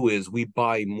we do is we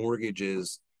buy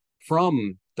mortgages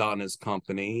from Donna's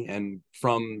company and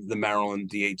from the Maryland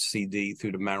DHCD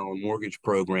through the Maryland Mortgage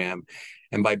Program.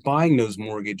 And by buying those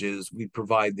mortgages, we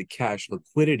provide the cash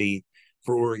liquidity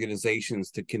for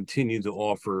organizations to continue to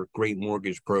offer great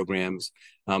mortgage programs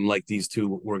like these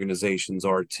two organizations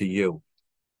are to you.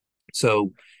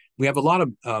 So we have a lot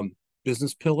of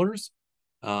business pillars.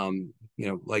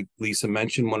 Like Lisa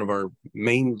mentioned, one of our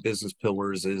main business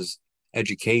pillars is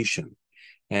education.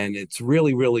 And it's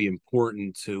really, really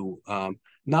important to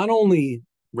not only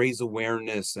raise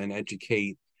awareness and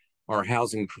educate our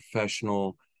housing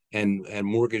professional and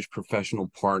mortgage professional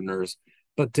partners,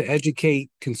 but to educate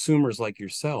consumers like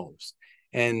yourselves.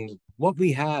 And what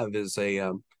we have is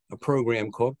a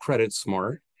program called Credit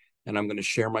Smart. And I'm going to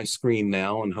share my screen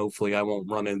now, and hopefully I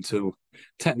won't run into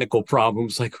technical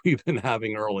problems like we've been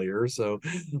having earlier. So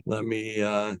let me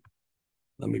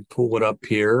pull it up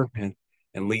here.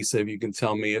 And Lisa, if you can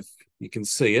tell me if you can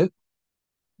see it.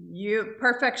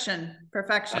 Perfection.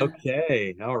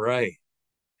 Okay. All right.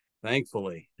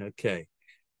 Thankfully. Okay.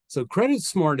 So Credit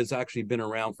Smart has actually been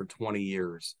around for 20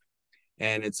 years.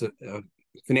 And it's a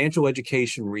financial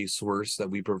education resource that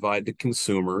we provide to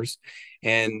consumers.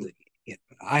 And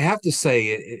I have to say,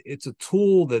 it's a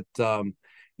tool that,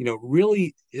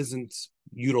 really isn't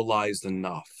utilized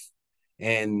enough.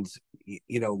 And,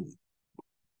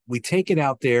 we take it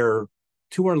out there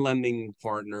to our lending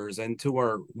partners and to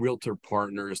our realtor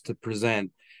partners to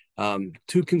present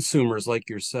to consumers like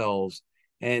yourselves.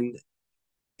 And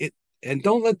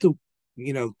don't let the,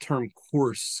 term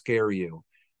course scare you.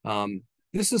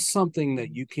 This is something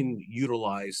that you can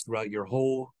utilize throughout your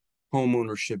whole home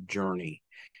ownership journey.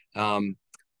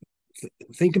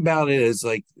 Think about it as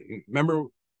like, remember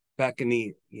back in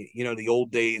the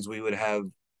old days, we would have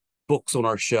books on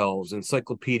our shelves,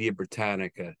 Encyclopedia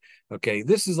Britannica. Okay,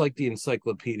 this is like the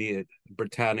Encyclopedia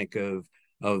Britannica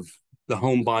of the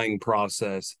home buying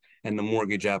process and the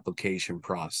mortgage application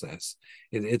process.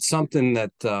 It's something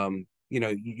that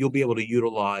you'll be able to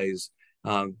utilize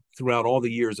throughout all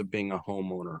the years of being a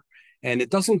homeowner, and it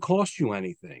doesn't cost you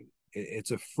anything.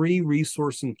 It's a free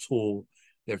resource and tool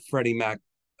that Freddie Mac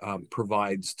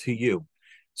provides to you.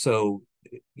 So,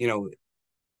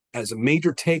 as a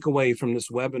major takeaway from this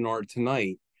webinar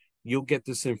tonight, you'll get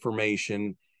this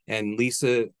information, and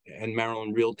Lisa and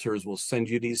Maryland Realtors will send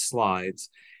you these slides,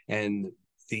 and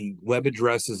the web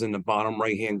address is in the bottom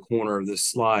right-hand corner of this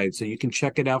slide, so you can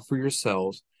check it out for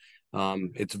yourselves.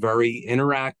 It's very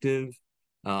interactive.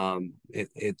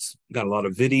 It's got a lot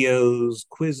of videos,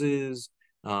 quizzes.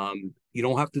 You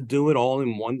don't have to do it all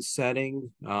in one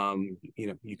setting.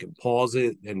 You can pause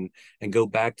it and go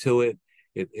back to it.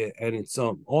 And it's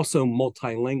also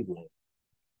multilingual.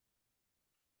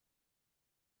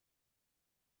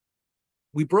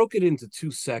 We broke it into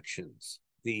two sections: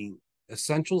 the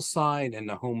essential side and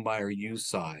the home buyer use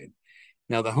side.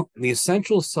 Now, the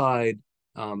essential side,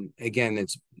 again,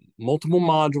 it's multiple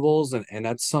modules, and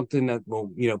that's something that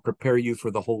will prepare you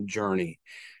for the whole journey.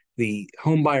 The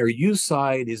home buyer use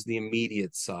side is the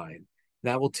immediate side.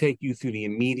 That will take you through the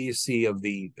immediacy of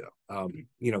the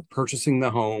purchasing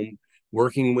the home,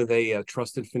 working with a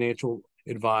trusted financial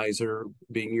advisor,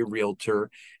 being your realtor,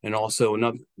 and also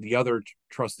the other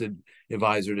trusted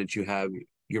advisor that you have,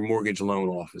 your mortgage loan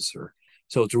officer.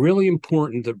 So it's really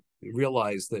important to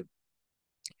realize that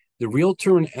the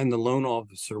realtor and the loan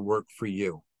officer work for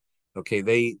you. Okay,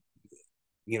 they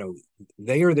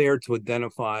are there to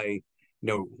identify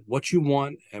what you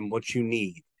want and what you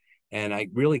need, and I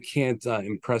really can't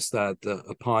impress that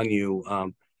upon you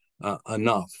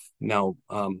enough. Now,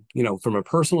 from a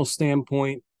personal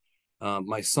standpoint,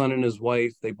 my son and his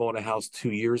wife, they bought a house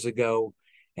 2 years ago,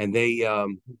 and they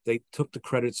took the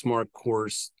Credit Smart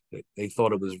course. They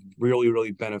thought it was really,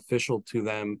 really beneficial to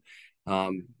them.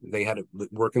 They had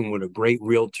working with a great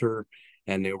realtor,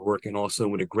 and they were working also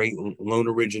with a great loan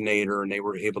originator, and they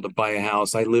were able to buy a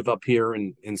house. I live up here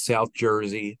in South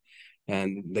Jersey,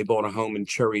 and they bought a home in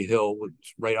Cherry Hill, which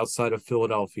is right outside of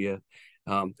Philadelphia.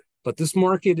 But this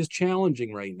market is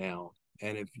challenging right now.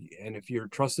 And if your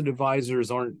trusted advisors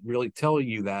aren't really telling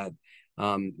you that,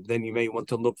 then you may want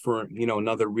to look for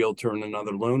another realtor and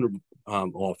another loan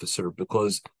officer,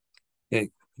 because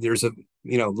there's a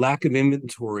lack of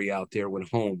inventory out there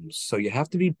with homes. So you have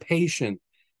to be patient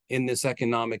in this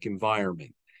economic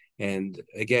environment. And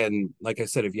again, like I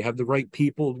said, if you have the right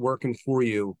people working for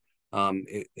you,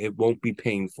 it won't be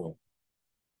painful.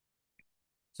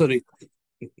 So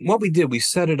what we did, we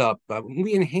set it up.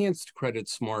 We enhanced Credit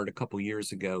Smart a couple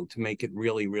years ago to make it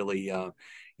really, really,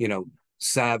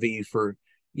 savvy for,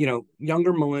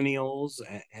 younger millennials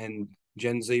and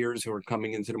Gen Zers who are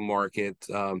coming into the market.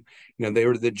 They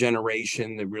were the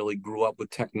generation that really grew up with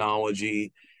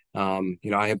technology.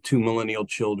 I have two millennial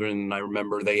children, and I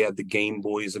remember they had the Game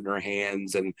Boys in their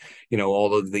hands, and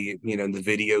all of the the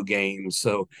video games.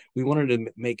 So we wanted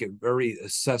to make it very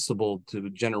accessible to a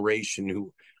generation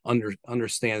who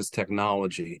understands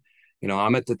technology.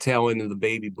 I'm at the tail end of the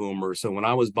baby boomer, so when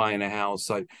I was buying a house,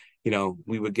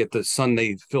 we would get the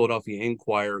Sunday Philadelphia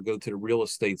Inquirer, go to the real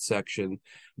estate section,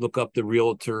 look up the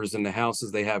realtors and the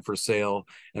houses they have for sale,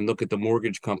 and look at the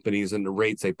mortgage companies and the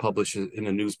rates they publish in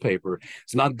the newspaper.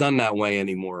 It's not done that way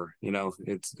anymore.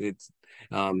 It's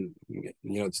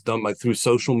done through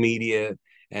social media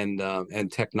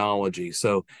and technology.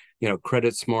 So,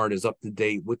 Credit Smart is up to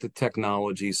date with the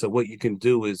technology. So what you can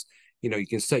do is, you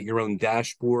can set your own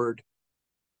dashboard.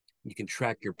 You can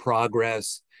track your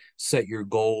progress, set your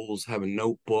goals, have a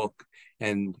notebook,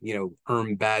 and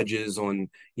earn badges on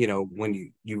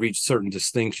when you reach certain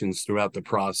distinctions throughout the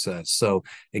process. So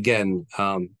again,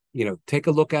 take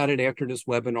a look at it after this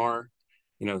webinar,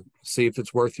 see if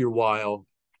it's worth your while,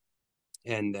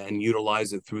 and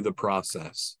utilize it through the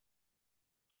process.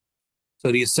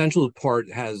 So the essential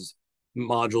part has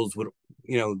modules with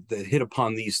that hit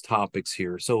upon these topics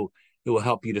here. So it will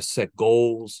help you to set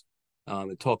goals.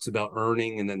 It talks about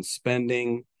earning and then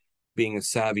spending. being a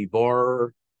savvy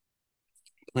borrower,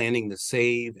 planning to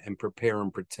save, and prepare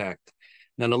and protect.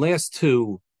 Now, the last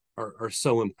two are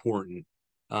so important.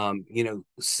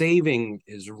 Saving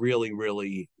is really,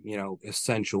 really,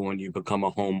 essential when you become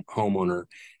a homeowner.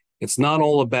 It's not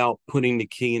all about putting the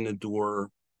key in the door,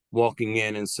 walking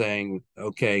in and saying,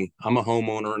 okay, I'm a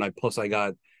homeowner and I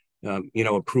got,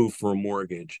 approved for a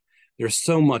mortgage. There's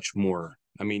so much more.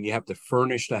 I mean, you have to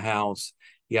furnish the house.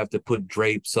 You have to put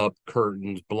drapes up,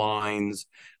 curtains, blinds.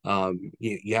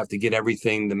 You have to get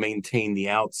everything to maintain the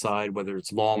outside, whether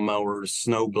it's lawnmowers,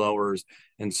 snow blowers,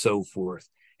 and so forth.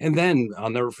 And then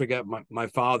I'll never forget my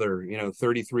father,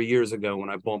 33 years ago when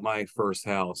I bought my first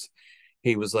house.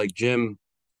 He was like, Jim,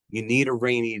 you need a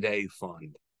rainy day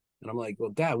fund. And I'm like, well,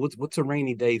 Dad, what's a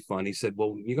rainy day fund? He said,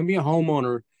 well, you're going to be a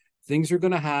homeowner. Things are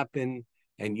going to happen.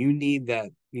 And you need that,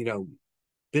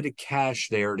 bit of cash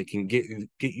there that can get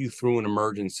you through an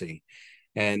emergency.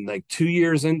 And like 2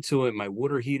 years into it, my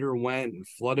water heater went and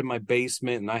flooded my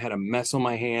basement and I had a mess on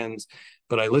my hands.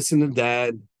 But I listened to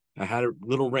Dad. I had a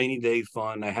little rainy day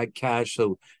fund. I had cash.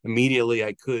 So immediately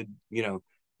I could,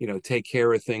 take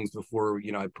care of things before,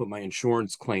 I put my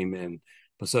insurance claim in.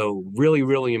 So really,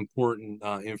 really important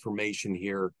information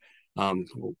here.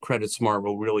 Credit Smart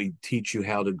will really teach you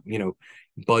how to,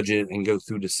 budget and go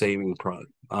through the saving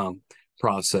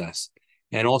process,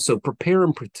 and also prepare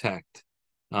and protect.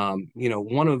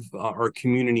 One of our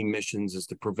community missions is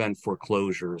to prevent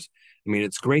foreclosures. I mean,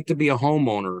 it's great to be a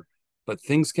homeowner, but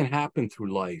things can happen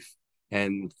through life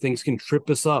and things can trip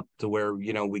us up to where,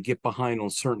 we get behind on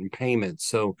certain payments.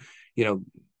 So,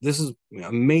 this is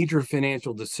a major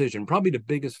financial decision, probably the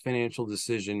biggest financial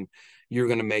decision you're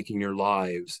going to make in your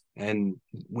lives. And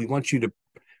we want you to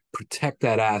protect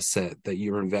that asset that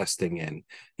you're investing in.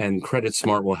 And Credit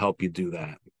Smart will help you do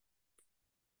that.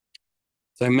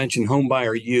 As I mentioned,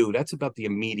 Homebuyer U, that's about the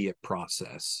immediate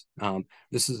process.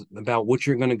 This is about what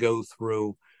you're going to go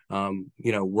through,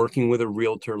 working with a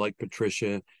realtor like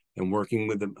Patricia and working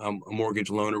with a mortgage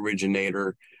loan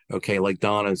originator, okay, like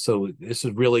Donna. So this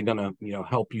is really going to,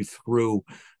 help you through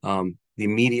the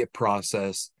immediate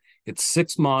process. It's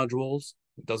 6 modules.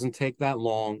 It doesn't take that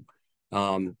long.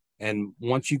 And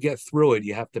once you get through it,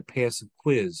 you have to pass a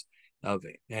quiz of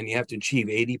it, and you have to achieve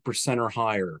 80% or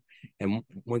higher. And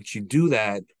once you do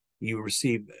that, you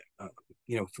receive,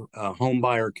 a home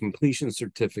buyer completion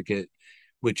certificate,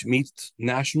 which meets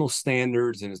national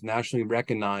standards and is nationally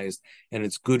recognized, and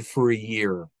it's good for a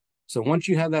year. So once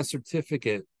you have that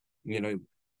certificate, a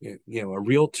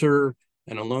realtor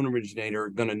and a loan originator are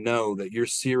going to know that you're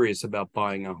serious about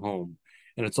buying a home.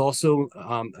 And it's also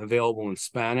available in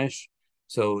Spanish.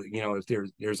 So, if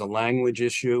there's a language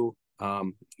issue,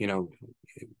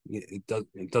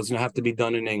 it doesn't have to be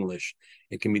done in English.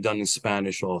 It can be done in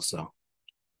Spanish also.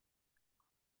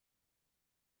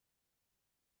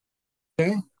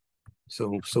 Okay.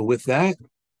 So with that,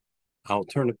 I'll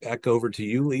turn it back over to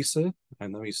you, Lisa.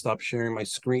 And let me stop sharing my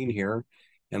screen here.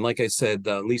 And like I said,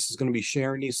 Lisa's going to be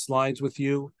sharing these slides with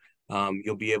you.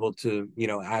 You'll be able to,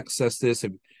 access this.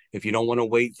 If you don't want to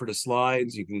wait for the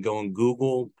slides, you can go and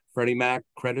Google Freddie Mac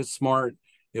Credit Smart.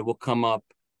 It will come up.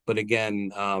 But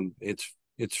again,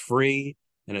 it's free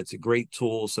and it's a great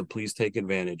tool. So please take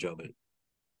advantage of it.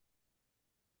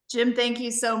 Jim, thank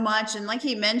you so much. And like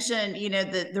he mentioned,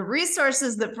 the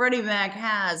resources that Freddie Mac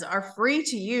has are free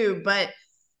to you, but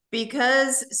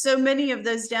because so many of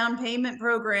those down payment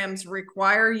programs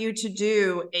require you to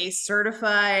do a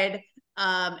certified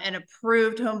and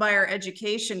approved homebuyer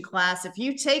education class, if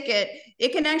you take it,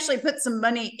 it can actually put some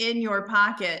money in your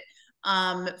pocket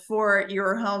for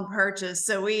your home purchase.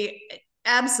 So we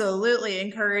absolutely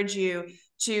encourage you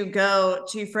to go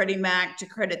to Freddie Mac, to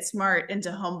Credit Smart, and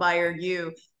to Homebuyer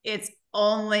U. It's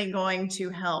only going to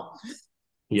help.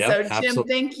 Yeah. So Jim,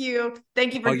 absolutely. thank you.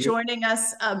 Thank you for joining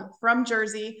us from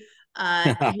Jersey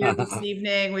here this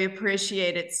evening. We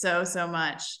appreciate it so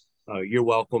much. You're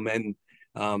welcome. And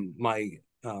my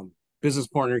business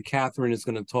partner, Catherine, is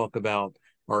going to talk about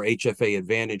our HFA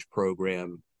Advantage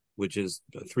program, which is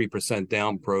a 3%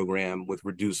 down program with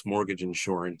reduced mortgage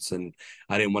insurance. And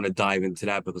I didn't want to dive into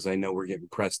that because I know we're getting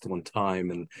pressed on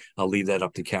time, and I'll leave that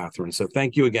up to Catherine. So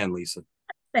thank you again, Lisa.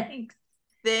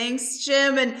 Thanks,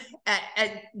 Jim. And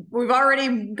we've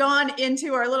already gone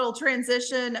into our little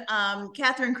transition.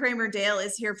 Catherine Kramer-Dale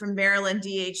is here from Maryland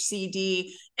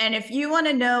DHCD. And if you want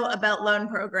to know about loan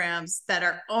programs that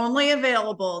are only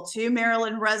available to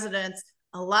Maryland residents,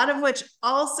 a lot of which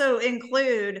also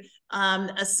include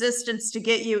assistance to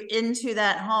get you into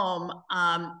that home,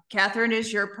 Catherine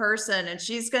is your person, and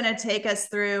she's going to take us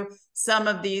through some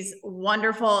of these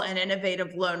wonderful and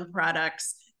innovative loan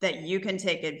products that you can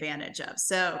take advantage of.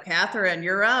 So, Catherine,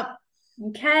 you're up.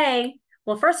 Okay.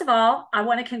 Well, first of all, I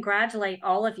want to congratulate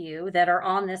all of you that are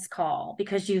on this call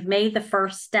because you've made the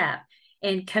first step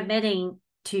in committing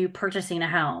to purchasing a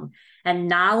home. And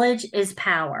knowledge is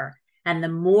power. And the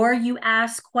more you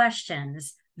ask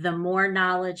questions, the more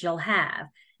knowledge you'll have.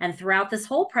 And throughout this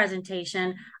whole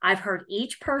presentation, I've heard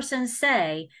each person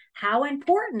say how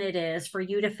important it is for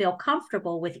you to feel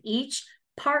comfortable with each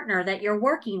partner that you're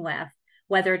working with,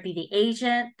 whether it be the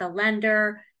agent, the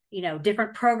lender,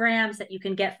 different programs that you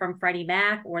can get from Freddie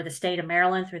Mac or the state of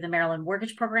Maryland through the Maryland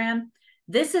Mortgage Program.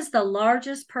 This is the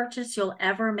largest purchase you'll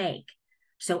ever make.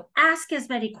 So ask as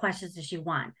many questions as you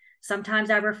want. Sometimes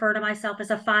I refer to myself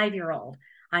as a 5-year-old.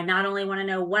 I not only want to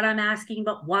know what I'm asking,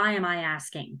 but why am I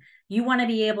asking? You want to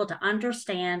be able to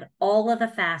understand all of the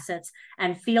facets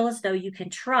and feel as though you can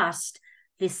trust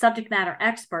the subject matter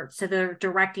experts so they're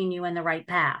directing you in the right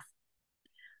path.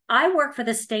 I work for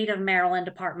the state of Maryland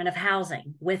Department of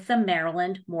Housing with the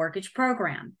Maryland Mortgage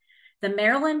Program. The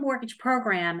Maryland Mortgage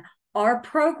Program are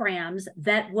programs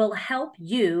that will help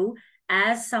you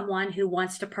as someone who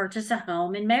wants to purchase a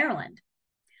home in Maryland.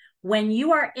 When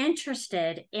you are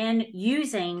interested in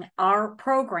using our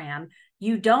program,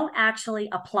 you don't actually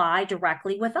apply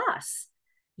directly with us.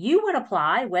 You would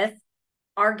apply with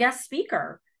our guest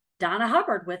speaker, Donna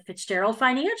Hubbard with Fitzgerald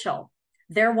Financial.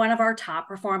 They're one of our top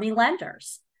performing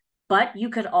lenders. But you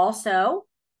could also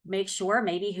make sure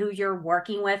maybe who you're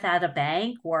working with at a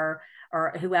bank or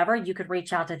whoever, you could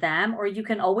reach out to them, or you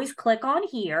can always click on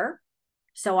here.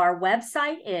 So our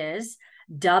website is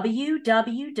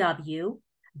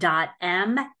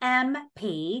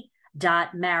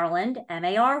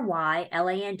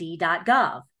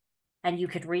www.mmp.maryland.gov. And you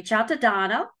could reach out to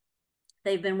Donna.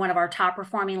 They've been one of our top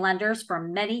performing lenders for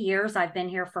many years. I've been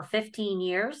here for 15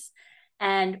 years.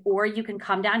 Or you can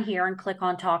come down here and click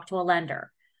on Talk to a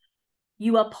Lender.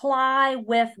 You apply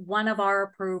with one of our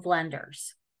approved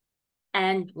lenders.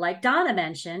 And like Donna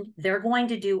mentioned, they're going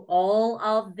to do all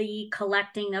of the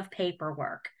collecting of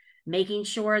paperwork, making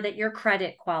sure that your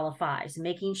credit qualifies,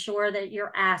 making sure that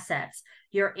your assets,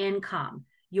 your income,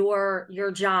 your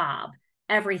job,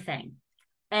 everything.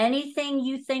 Anything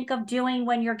you think of doing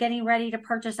when you're getting ready to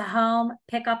purchase a home,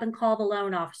 pick up and call the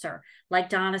loan officer. Like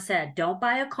Donna said, don't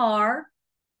buy a car.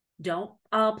 Don't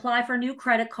apply for new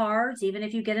credit cards, even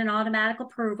if you get an automatic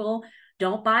approval.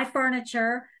 Don't buy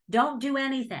furniture. Don't do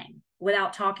anything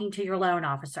without talking to your loan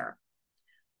officer.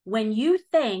 When you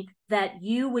think that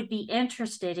you would be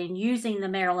interested in using the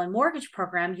Maryland Mortgage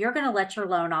Program, you're going to let your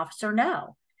loan officer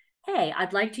know, hey,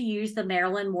 I'd like to use the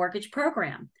Maryland Mortgage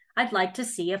Program. I'd like to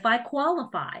see if I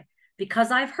qualify, because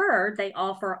I've heard they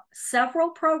offer several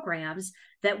programs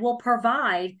that will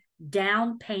provide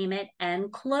down payment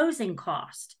and closing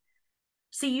cost.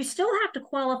 So you still have to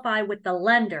qualify with the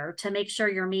lender to make sure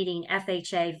you're meeting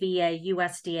FHA, VA,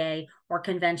 USDA, or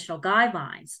conventional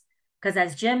guidelines. Because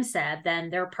as Jim said, then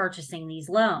they're purchasing these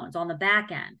loans on the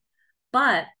back end.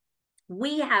 But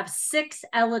we have 6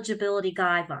 eligibility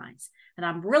guidelines. And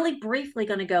I'm really briefly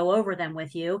going to go over them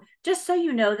with you, just so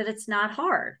you know that it's not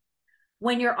hard.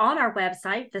 When you're on our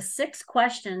website, the 6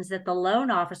 questions that the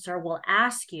loan officer will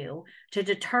ask you to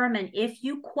determine if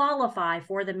you qualify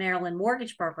for the Maryland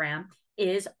Mortgage Program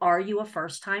is, are you a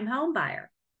first-time home buyer?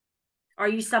 Are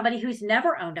you somebody who's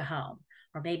never owned a home,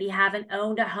 or maybe haven't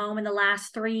owned a home in the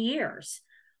last 3 years?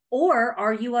 Or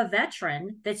are you a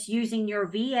veteran that's using your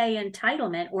VA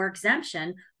entitlement or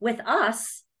exemption with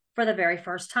us for the very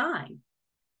first time?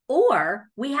 Or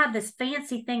we have this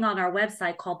fancy thing on our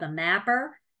website called the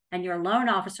Mapper, and your loan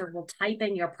officer will type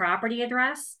in your property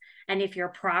address. And if your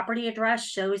property address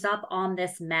shows up on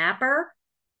this Mapper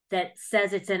that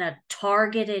says it's in a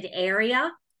targeted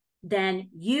area, then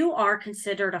you are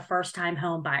considered a first-time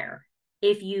home buyer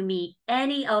if you meet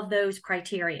any of those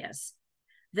criterias.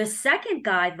 The second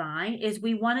guideline is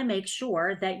we want to make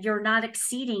sure that you're not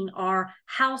exceeding our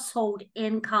household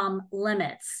income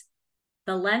limits.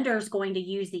 The lender is going to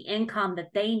use the income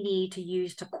that they need to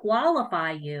use to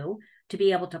qualify you to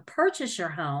be able to purchase your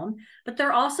home, but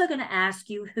they're also going to ask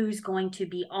you who's going to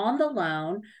be on the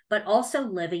loan, but also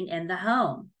living in the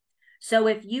home. So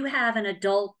if you have an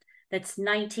adult that's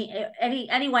 19,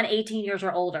 anyone 18 years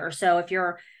or older, so if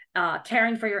you're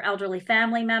caring for your elderly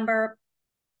family member,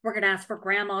 we're going to ask for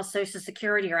grandma's Social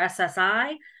Security or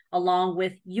SSI, along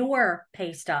with your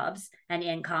pay stubs and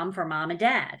income for mom and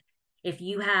dad. If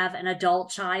you have an adult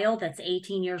child that's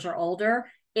 18 years or older,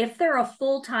 if they're a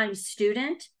full-time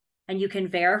student and you can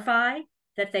verify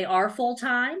that they are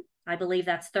full-time, I believe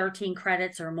that's 13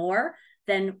 credits or more,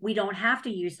 then we don't have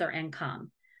to use their income.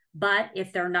 But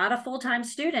if they're not a full-time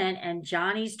student and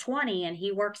Johnny's 20 and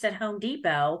he works at Home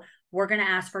Depot, we're going to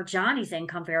ask for Johnny's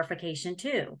income verification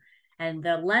too. and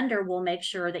the lender will make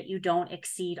sure that you don't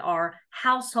exceed our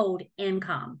household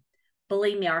income.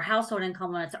 Believe me, our household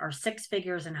income limits are 6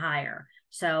 figures and higher.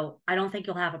 So I don't think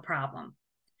you'll have a problem.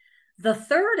 The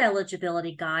third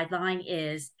eligibility guideline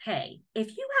is, hey,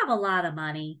 if you have a lot of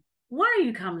money, why are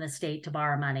you coming to the state to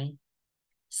borrow money?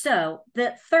 So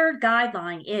the third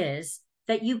guideline is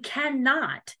that you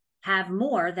cannot have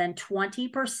more than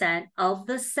 20% of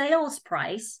the sales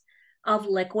price of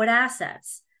liquid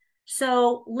assets.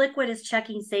 So liquid is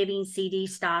checking, savings, CD,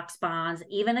 stocks, bonds,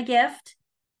 even a gift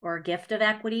or a gift of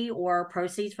equity or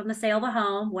proceeds from the sale of a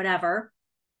home, whatever.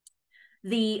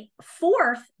 The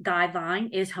fourth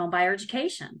guideline is homebuyer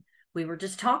education. We were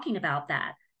just talking about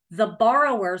that. The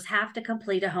borrowers have to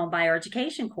complete a homebuyer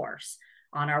education course.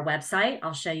 On our website,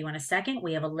 I'll show you in a second,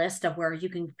 we have a list of where you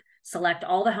can select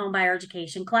all the homebuyer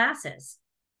education classes.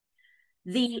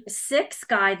 The sixth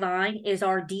guideline is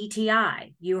our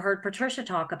DTI. You heard Patricia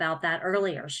talk about that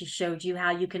earlier. She showed you how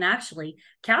you can actually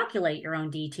calculate your own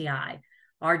DTI.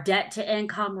 Our debt to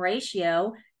income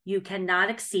ratio, you cannot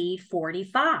exceed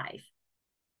 45.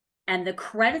 And the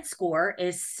credit score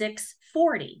is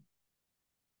 640.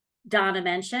 Donna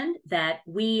mentioned that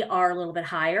we are a little bit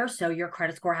higher, so your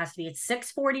credit score has to be at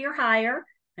 640 or higher,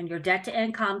 and your debt to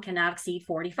income cannot exceed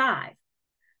 45.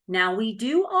 Now, we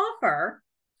do offer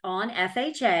on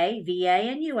FHA, VA,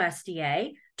 and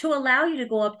USDA to allow you to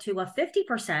go up to a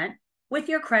 50% with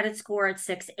your credit score at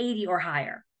 680 or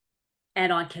higher.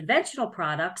 And on conventional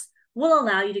products, we'll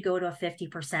allow you to go to a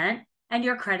 50% and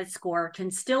your credit score can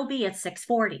still be at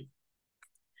 640.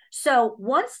 So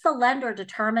once the lender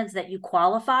determines that you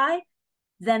qualify,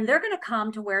 then they're going to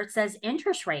come to where it says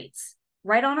interest rates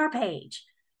right on our page.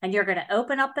 And you're going to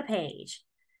open up the page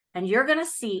and you're going to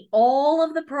see all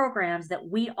of the programs that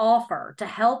we offer to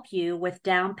help you with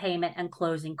down payment and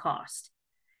closing cost.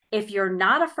 If you're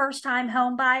not a first-time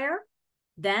home buyer,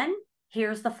 then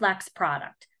here's the Flex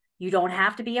product. You don't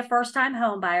have to be a first-time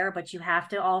home buyer, but you have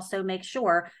to also make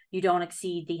sure you don't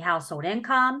exceed the household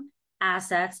income,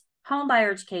 assets, home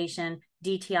buyer education,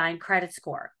 DTI, and credit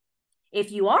score.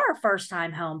 If you are a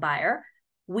first-time home buyer,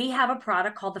 we have a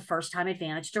product called the First Time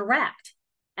Advantage Direct.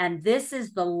 And this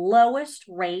is the lowest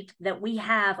rate that we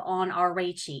have on our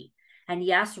rate sheet. And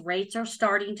yes, rates are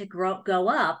starting to go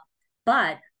up,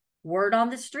 but word on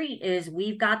the street is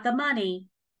we've got the money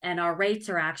and our rates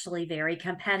are actually very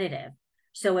competitive.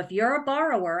 So if you're a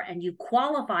borrower and you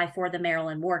qualify for the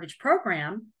Maryland Mortgage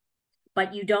Program,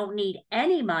 but you don't need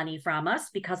any money from us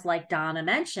because like Donna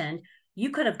mentioned,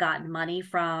 you could have gotten money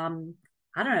from,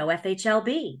 I don't know,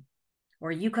 FHLB,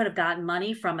 or you could have gotten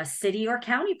money from a city or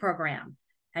county program.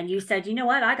 And you said, you know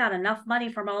what, I got enough money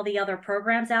from all the other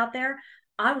programs out there.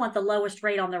 I want the lowest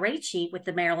rate on the rate sheet with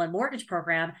the Maryland Mortgage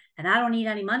Program, and I don't need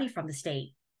any money from the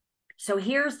state. So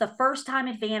here's the First Time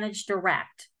Advantage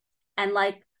Direct. And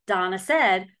like Donna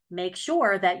said, make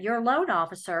sure that your loan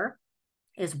officer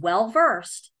is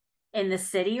well-versed in the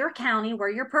city or county where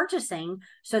you're purchasing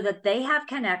so that they have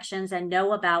connections and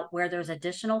know about where there's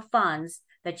additional funds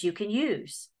that you can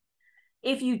use.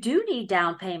 If you do need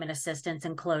down payment assistance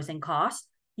and closing costs,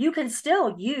 you can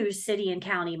still use city and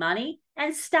county money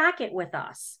and stack it with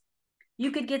us.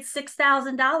 You could get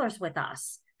 $6,000 with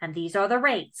us. And these are the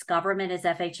rates. Government is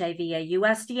FHA, VA,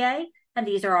 USDA, and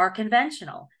these are our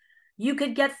conventional. You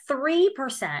could get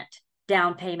 3%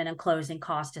 down payment and closing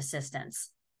cost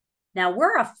assistance. Now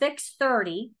we're a fixed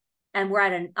 30 and we're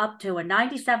at up to a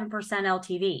 97%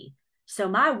 LTV. So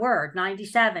my word,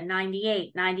 97,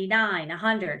 98, 99,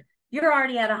 100, you're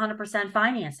already at 100%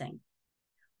 financing.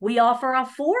 We offer a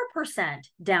 4%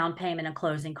 down payment and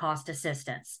closing cost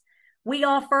assistance. We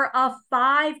offer a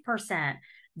 5%.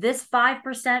 This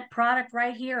 5% product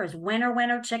right here is winner,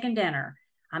 winner, chicken dinner.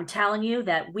 I'm telling you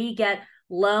that we get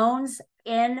loans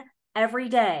in every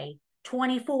day,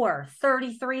 24,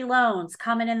 33 loans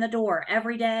coming in the door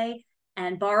every day,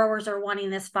 and borrowers are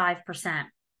wanting this 5%.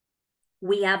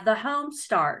 We have the Home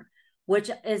Start,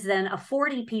 which is then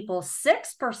affording people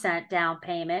 6% down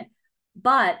payment,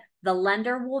 but the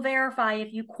lender will verify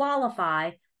if you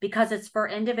qualify because it's for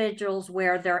individuals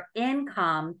where their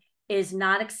income is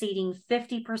not exceeding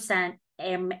 50%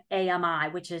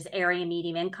 AMI, which is area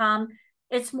median income.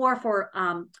 It's more for,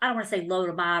 I don't want to say low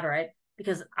to moderate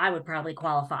because I would probably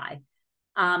qualify.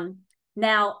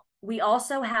 Now, we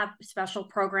also have special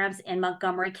programs in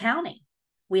Montgomery County.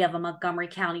 We have a Montgomery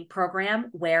County program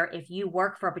where if you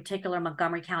work for a particular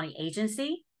Montgomery County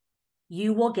agency,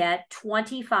 you will get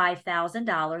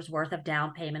 $25,000 worth of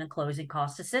down payment and closing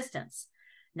cost assistance.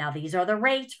 Now, these are the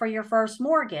rates for your first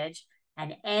mortgage,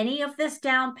 and any of this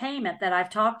down payment that I've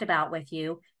talked about with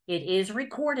you, it is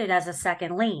recorded as a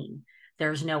second lien.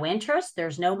 There's no interest,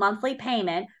 there's no monthly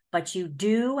payment, but you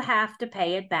do have to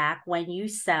pay it back when you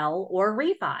sell or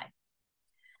refi.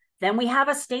 Then we have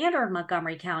a standard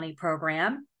Montgomery County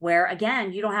program where,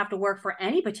 again, you don't have to work for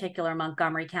any particular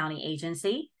Montgomery County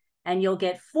agency, and you'll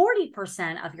get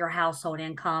 40% of your household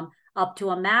income up to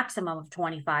a maximum of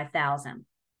 $25,000.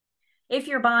 If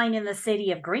you're buying in the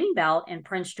city of Greenbelt in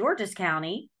Prince George's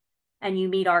County and you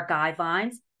meet our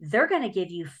guidelines, they're going to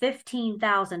give you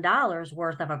 $15,000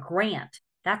 worth of a grant.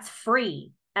 That's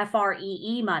free,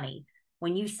 FREE money.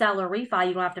 When you sell or refi,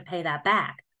 you don't have to pay that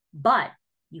back. But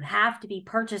you have to be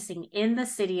purchasing in the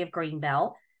city of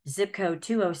Greenbelt, zip code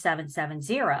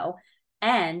 20770,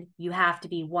 and you have to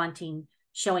be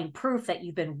showing proof that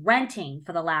you've been renting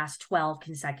for the last 12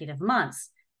 consecutive months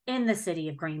in the city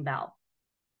of Greenbelt.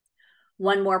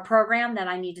 One more program that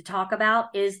I need to talk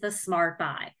about is the Smart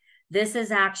Buy. This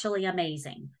is actually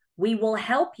amazing. We will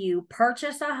help you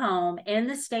purchase a home in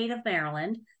the state of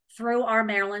Maryland through our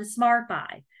Maryland Smart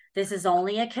Buy. This is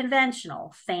only a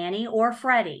conventional, Fannie or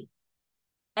Freddie.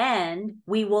 And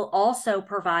we will also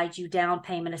provide you down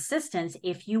payment assistance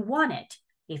if you want it.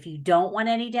 If you don't want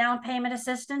any down payment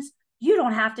assistance, you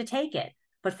don't have to take it.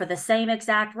 But for the same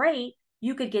exact rate,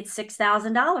 you could get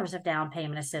 $6,000 of down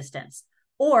payment assistance.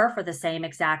 Or for the same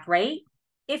exact rate,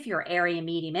 if your area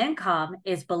median income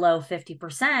is below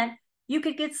 50%, you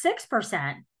could get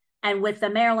 6%. And with the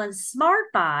Maryland Smart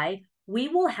Buy, we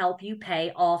will help you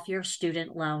pay off your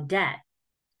student loan debt.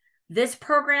 This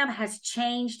program has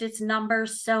changed its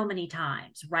numbers so many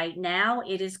times. Right now,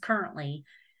 it is currently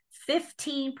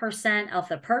 15% of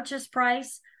the purchase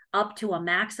price up to a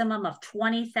maximum of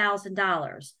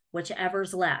 $20,000,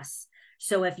 whichever's less.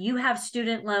 So if you have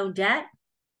student loan debt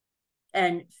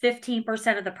and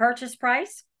 15% of the purchase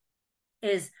price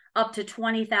is up to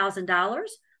 $20,000,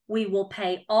 we will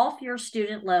pay off your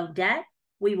student loan debt.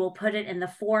 We will put it in the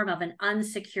form of an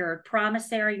unsecured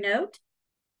promissory note.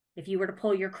 If you were to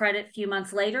pull your credit a few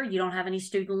months later, you don't have any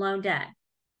student loan debt.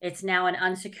 It's now an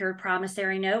unsecured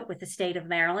promissory note with the state of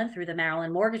Maryland through the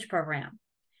Maryland Mortgage Program.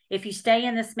 If you stay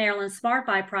in this Maryland Smart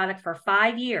Buy product for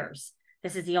 5 years,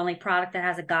 this is the only product that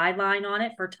has a guideline on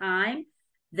it for time,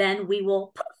 then we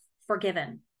will,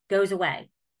 forgiven, goes away.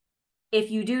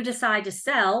 If you do decide to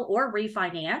sell or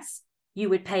refinance, you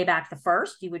would pay back the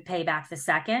first, you would pay back the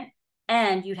second,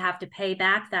 and you'd have to pay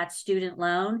back that student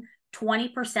loan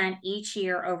 20% each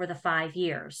year over the 5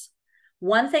 years.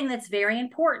 One thing that's very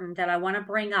important that I want to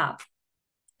bring up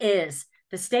is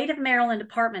the state of Maryland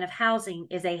Department of Housing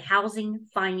is a housing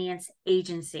finance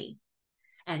agency.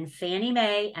 And Fannie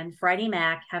Mae and Freddie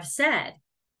Mac have said,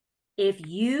 if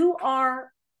you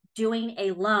are doing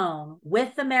a loan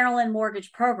with the Maryland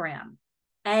Mortgage Program,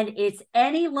 and it's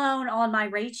any loan on my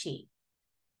rate sheet,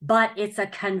 but it's a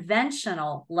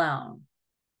conventional loan,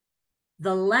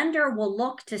 the lender will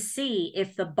look to see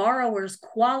if the borrower's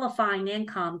qualifying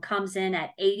income comes in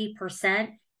at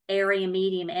 80% area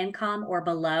median income or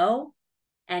below.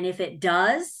 And if it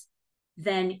does,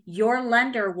 then your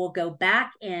lender will go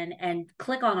back in and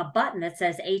click on a button that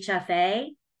says HFA,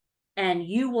 and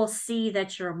you will see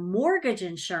that your mortgage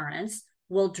insurance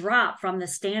will drop from the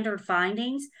standard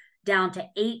findings down to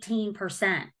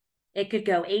 18%. It could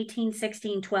go 18,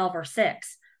 16, 12, or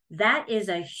 6. That is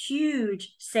a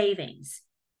huge savings.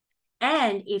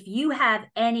 And if you have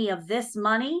any of this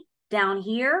money down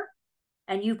here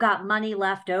and you've got money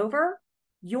left over,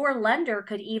 your lender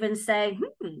could even say,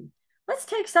 let's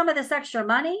take some of this extra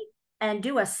money and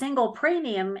do a single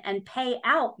premium and pay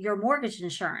out your mortgage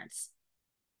insurance.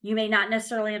 You may not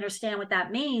necessarily understand what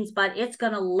that means, but it's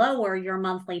going to lower your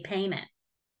monthly payment.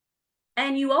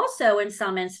 And you also, in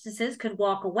some instances, could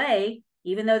walk away,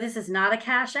 even though this is not a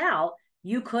cash out,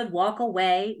 you could walk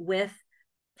away with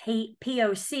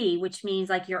POC, which means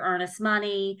like your earnest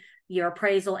money, your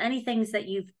appraisal, any things that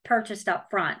you've purchased up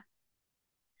front.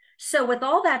 So with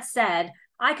all that said,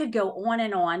 I could go on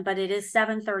and on, but it is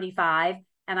 7:35,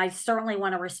 and I certainly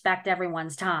want to respect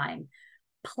everyone's time.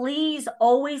 Please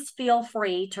always feel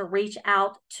free to reach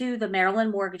out to the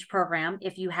Maryland Mortgage Program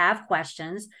if you have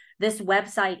questions. This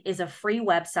website is a free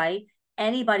website.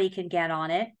 Anybody can get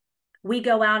on it. We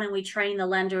go out and we train the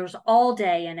lenders all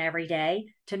day and every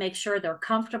day to make sure they're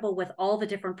comfortable with all the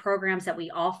different programs that we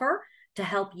offer to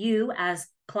help you as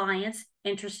clients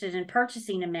interested in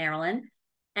purchasing in Maryland.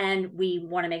 And we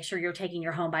want to make sure you're taking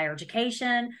your home buyer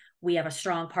education. We have a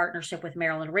strong partnership with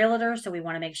Maryland Realtors, so we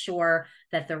want to make sure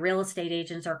that the real estate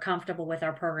agents are comfortable with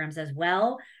our programs as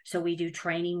well. So we do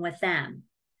training with them.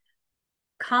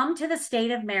 Come to the state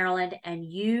of Maryland and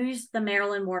use the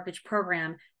Maryland Mortgage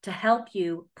Program to help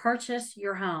you purchase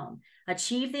your home,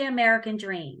 achieve the American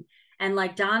dream. And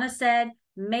like Donna said,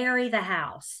 marry the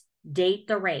house, date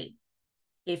the rate.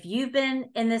 If you've been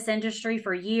in this industry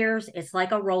for years, it's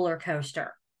like a roller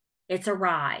coaster. It's a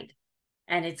ride,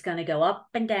 and it's going to go up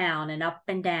and down and up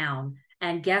and down.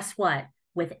 And guess what?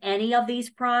 With any of these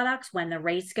products, when the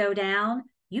rates go down,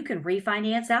 you can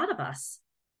refinance out of us,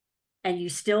 and you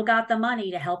still got the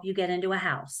money to help you get into a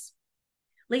house.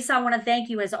 Lisa, I want to thank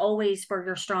you as always for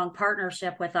your strong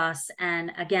partnership with us.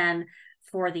 And again,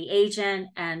 for the agent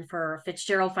and for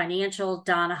Fitzgerald Financial,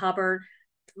 Donna Hubbard,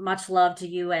 much love to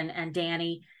you and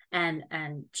Danny and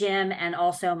Jim, and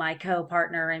also my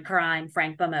co-partner in crime,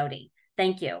 Frank Bamodi.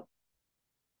 Thank you.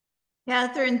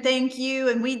 Catherine, thank you.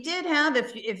 And we did have,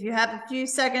 if you have a few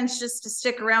seconds just to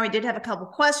stick around, we did have a couple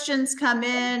questions come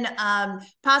in,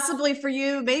 possibly for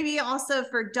you, maybe also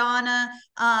for Donna,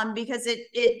 because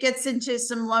it gets into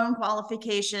some loan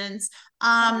qualifications.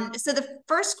 So the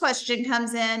first question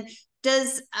comes in,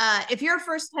 if you're a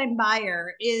first-time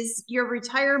buyer, is your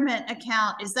retirement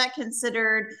account, is that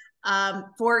considered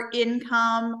for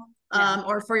income?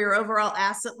 Or for your overall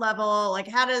asset level? Like,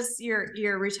 how does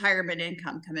your retirement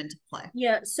income come into play?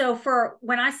 Yeah. So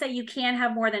when I say you can't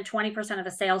have more than 20% of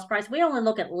a sales price, we only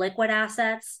look at liquid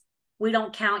assets. We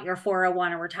don't count your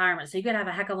 401 or retirement. So you could have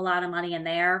a heck of a lot of money in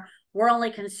there. We're only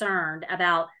concerned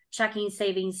about checking,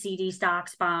 savings, CD,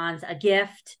 stocks, bonds, a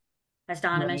gift. As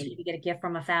Donna mentioned, you get a gift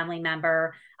from a family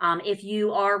member. If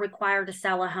you are required to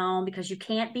sell a home because you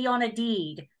can't be on a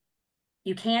deed,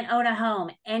 you can't own a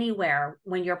home anywhere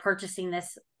when you're purchasing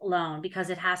this loan because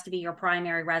it has to be your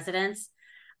primary residence.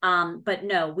 But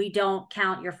no, we don't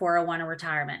count your 401 or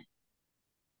retirement.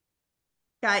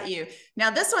 Got you. Now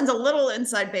this one's a little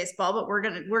inside baseball, but we're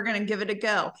gonna give it a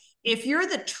go. If you're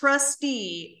the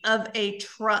trustee of a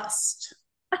trust,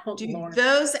 do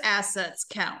those assets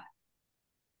count?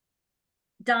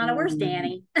 Donna, where's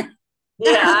Danny?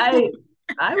 Yeah,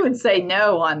 I would say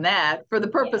no on that for the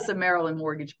purpose of Maryland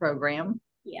Mortgage Program.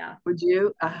 Yeah. Would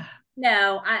you?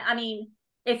 No, I mean,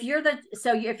 if you're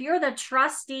the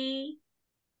trustee,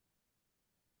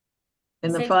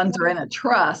 and the funds are in a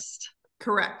trust.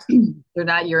 Correct. They're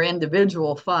not your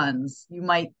individual funds. You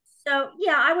might. So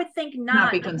yeah, I would think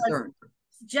not be concerned.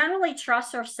 Generally,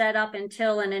 trusts are set up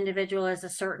until an individual is a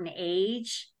certain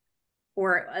age.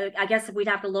 Or I guess we'd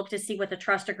have to look to see what the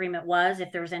trust agreement was,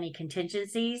 if there was any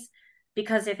contingencies.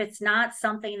 Because if it's not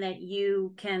something that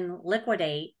you can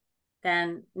liquidate,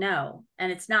 then no.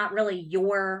 And it's not really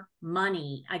your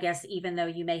money, I guess, even though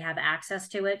you may have access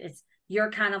to it. You're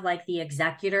kind of like the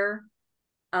executor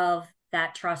of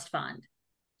that trust fund.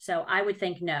 So I would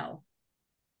think no.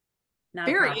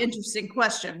 Very interesting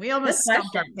question. We almost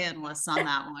stumped our panelists on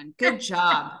that one. Good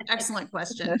job. Excellent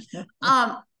question.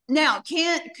 Now,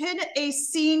 could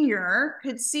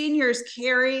seniors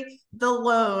carry the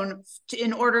loan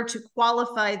in order to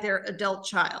qualify their adult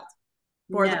child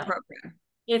for the program?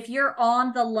 If you're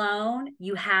on the loan,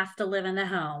 you have to live in the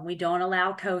home. We don't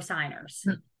allow co-signers.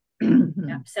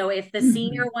 So if the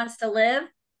senior wants to live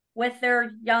with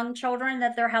their young children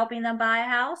that they're helping them buy a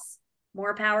house,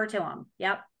 more power to them.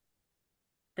 Yep.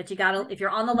 But if you're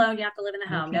on the loan, you have to live in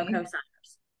the home. No co-signers.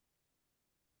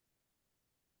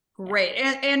 Great.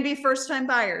 And be first-time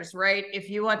buyers, right? If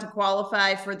you want to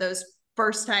qualify for those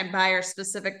first-time buyer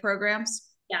specific programs.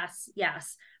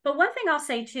 Yes. But one thing I'll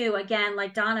say too, again,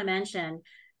 like Donna mentioned,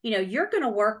 you're going to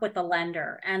work with the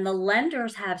lender, and the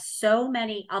lenders have so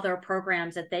many other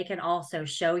programs that they can also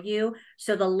show you.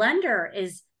 So the lender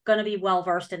is going to be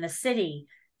well-versed in the city,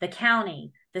 the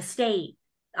county, the state,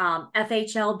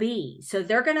 FHLB. So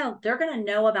they're going to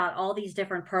know about all these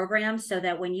different programs so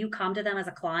that when you come to them as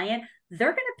a client,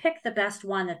 they're going to pick the best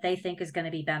one that they think is going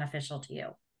to be beneficial to you.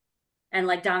 And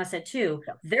like Donna said too,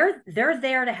 they're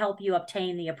there to help you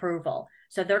obtain the approval.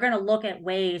 So they're going to look at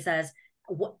ways as,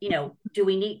 do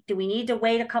we need to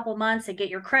wait a couple months and get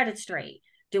your credit straight?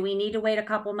 Do we need to wait a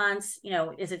couple months?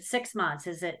 Is it 6 months?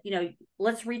 Is it,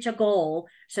 let's reach a goal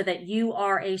so that you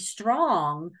are a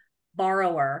strong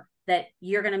borrower, that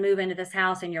you're going to move into this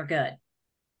house and you're good.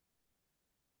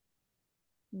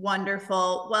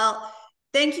 Wonderful. Well,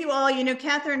 thank you all.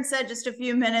 Catherine said just a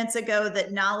few minutes ago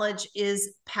that knowledge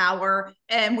is power.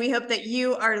 And we hope that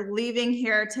you are leaving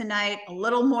here tonight a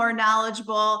little more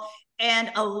knowledgeable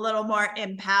and a little more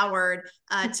empowered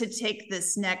to take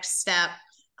this next step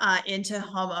into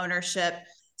home ownership.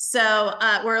 So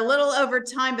we're a little over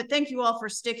time, but thank you all for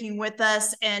sticking with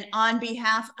us. And on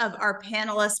behalf of our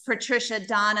panelists, Patricia,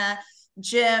 Donna,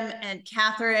 Jim, and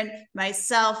Catherine,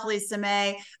 myself, Lisa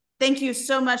May, thank you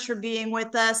so much for being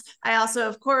with us. I also,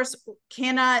 of course,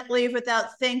 cannot leave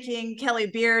without thanking Kelly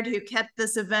Beard, who kept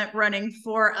this event running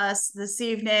for us this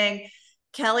evening.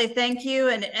 Kelly, thank you.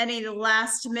 And any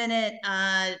last minute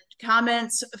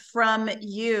comments from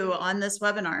you on this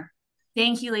webinar?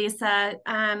 Thank you, Lisa.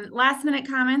 Last minute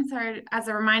comments are, as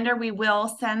a reminder, we will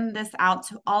send this out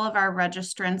to all of our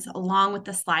registrants along with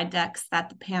the slide decks that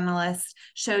the panelists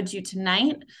showed you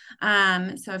tonight.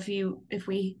 So if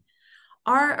we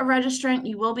are a registrant,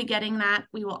 you will be getting that.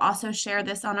 We will also share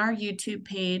this on our YouTube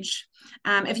page.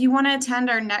 If you want to attend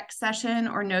our next session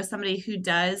or know somebody who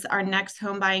does, our next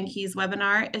Home Buying Keys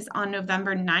webinar is on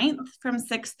November 9th from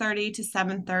 6:30 to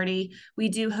 7:30. We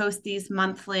do host these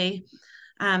monthly.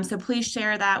 So please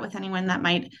share that with anyone that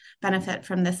might benefit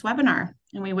from this webinar.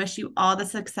 And we wish you all the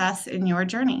success in your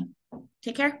journey.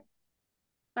 Take care.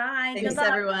 Bye. Thanks,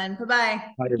 everyone.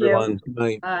 Bye-bye. Bye, everyone. Good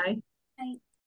night. Bye.